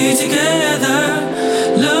should be together.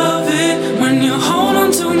 Love it when you hold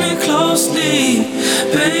on to me closely,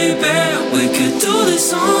 baby. We could do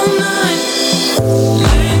this all night.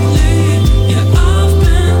 Lately, yeah, I've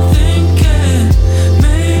been thinking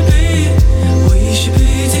maybe we should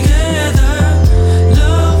be together.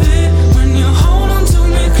 Love it when you hold on to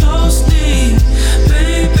me closely,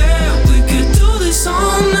 baby. We could do this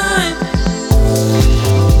all night.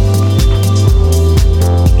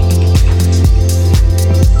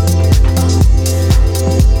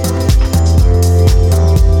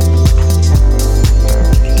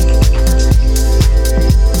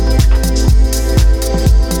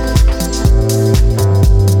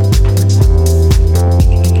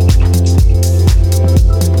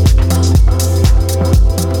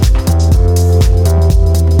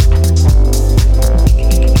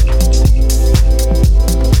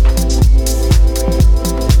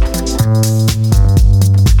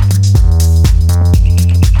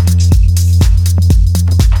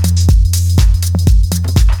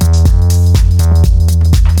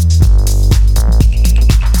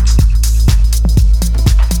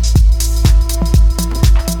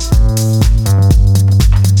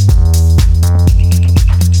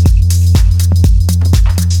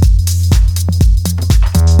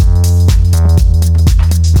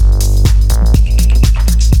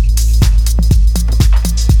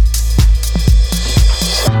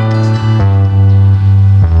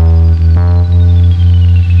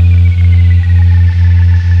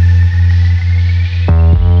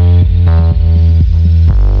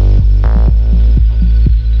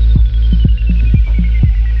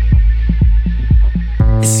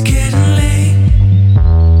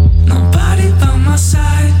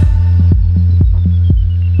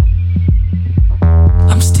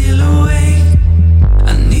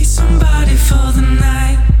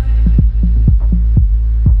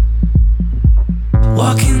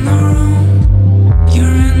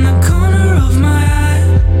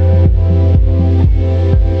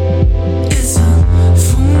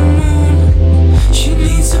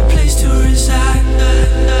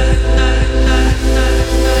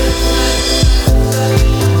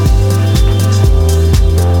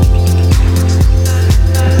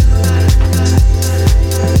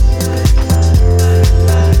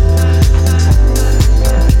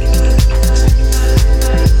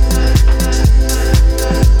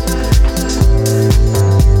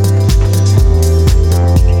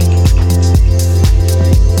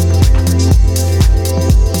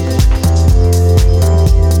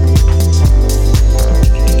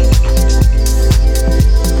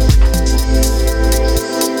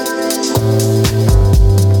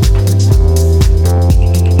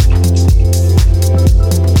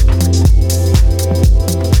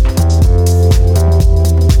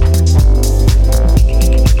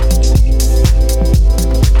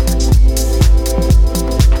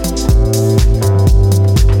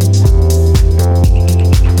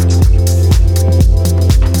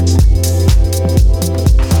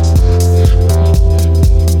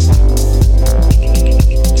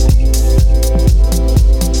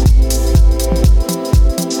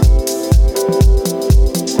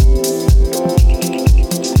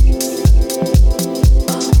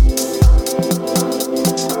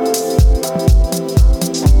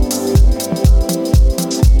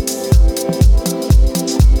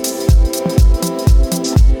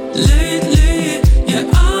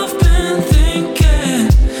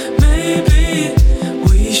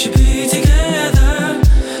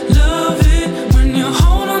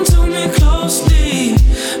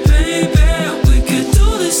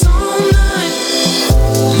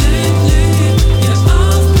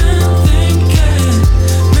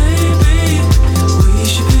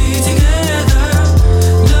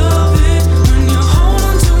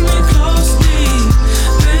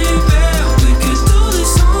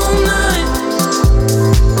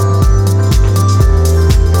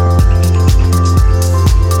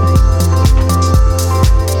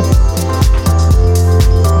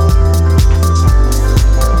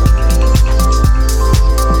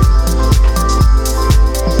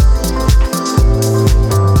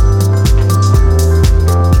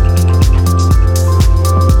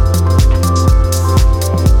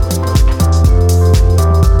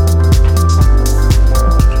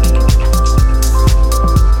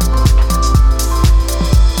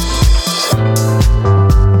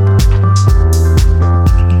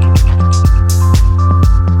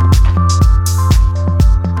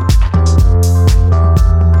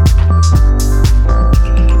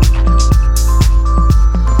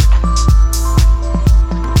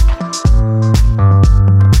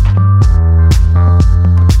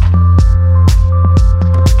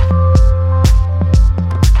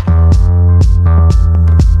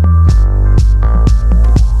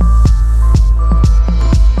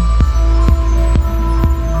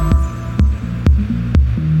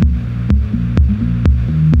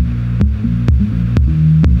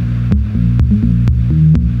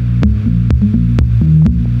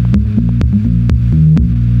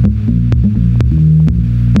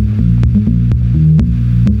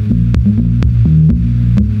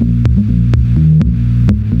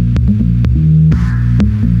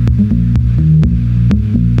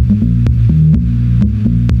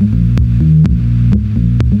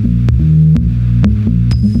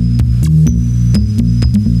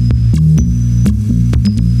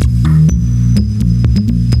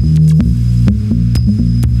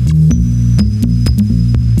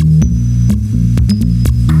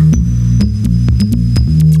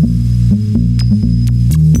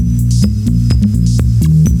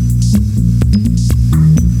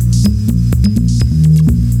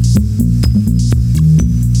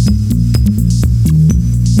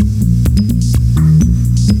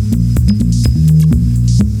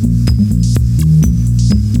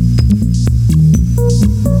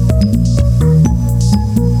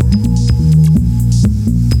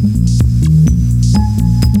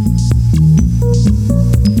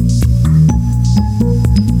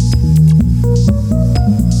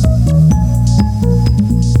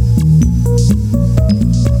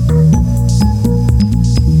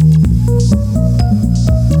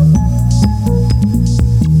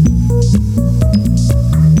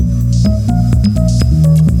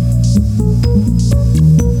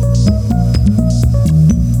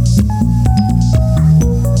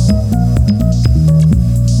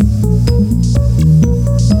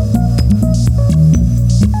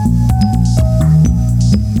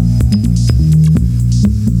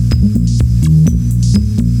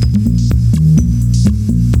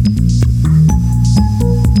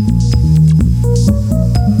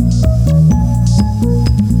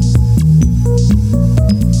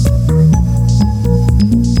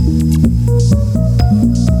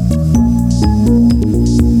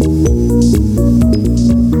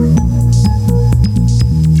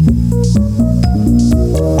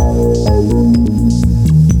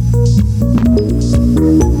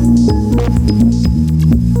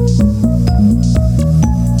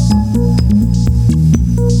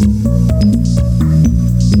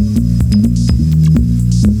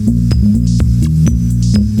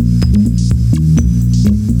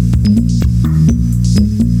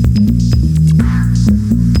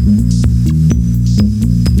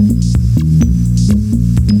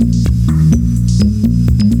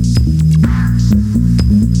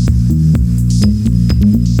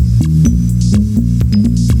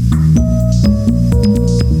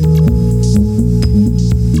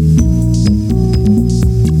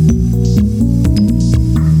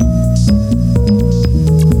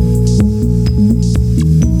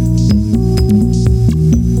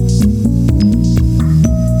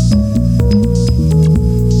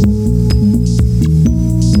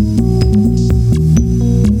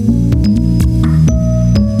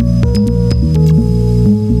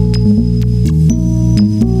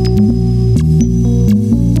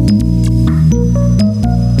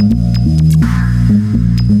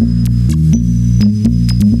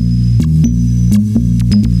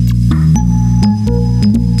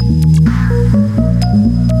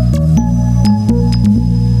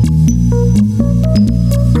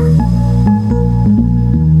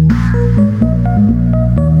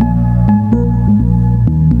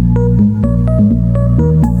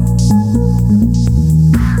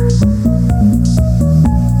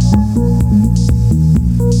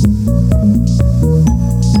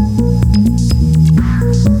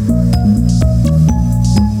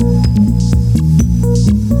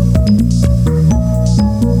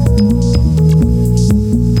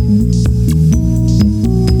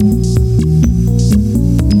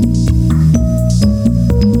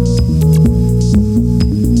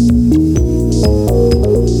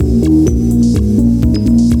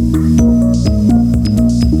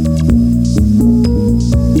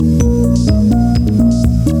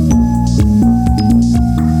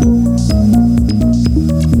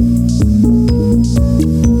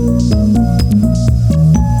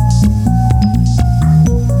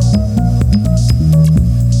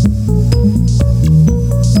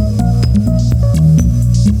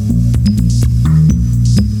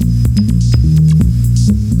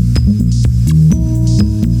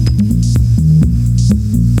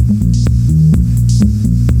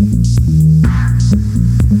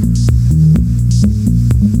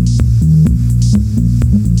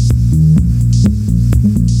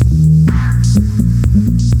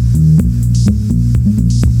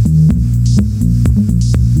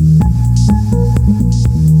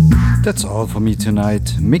 That's all for me tonight.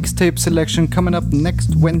 Mixtape selection coming up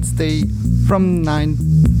next Wednesday from 9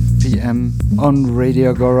 p.m. on Radio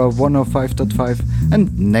Agora 105.5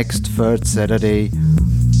 and next third Saturday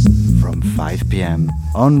from 5 p.m.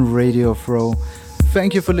 on Radio Throw.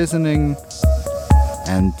 Thank you for listening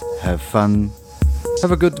and have fun.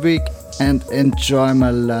 Have a good week and enjoy my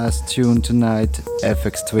last tune tonight,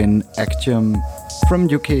 FX Twin Actium from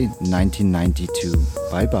UK 1992.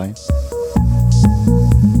 Bye bye.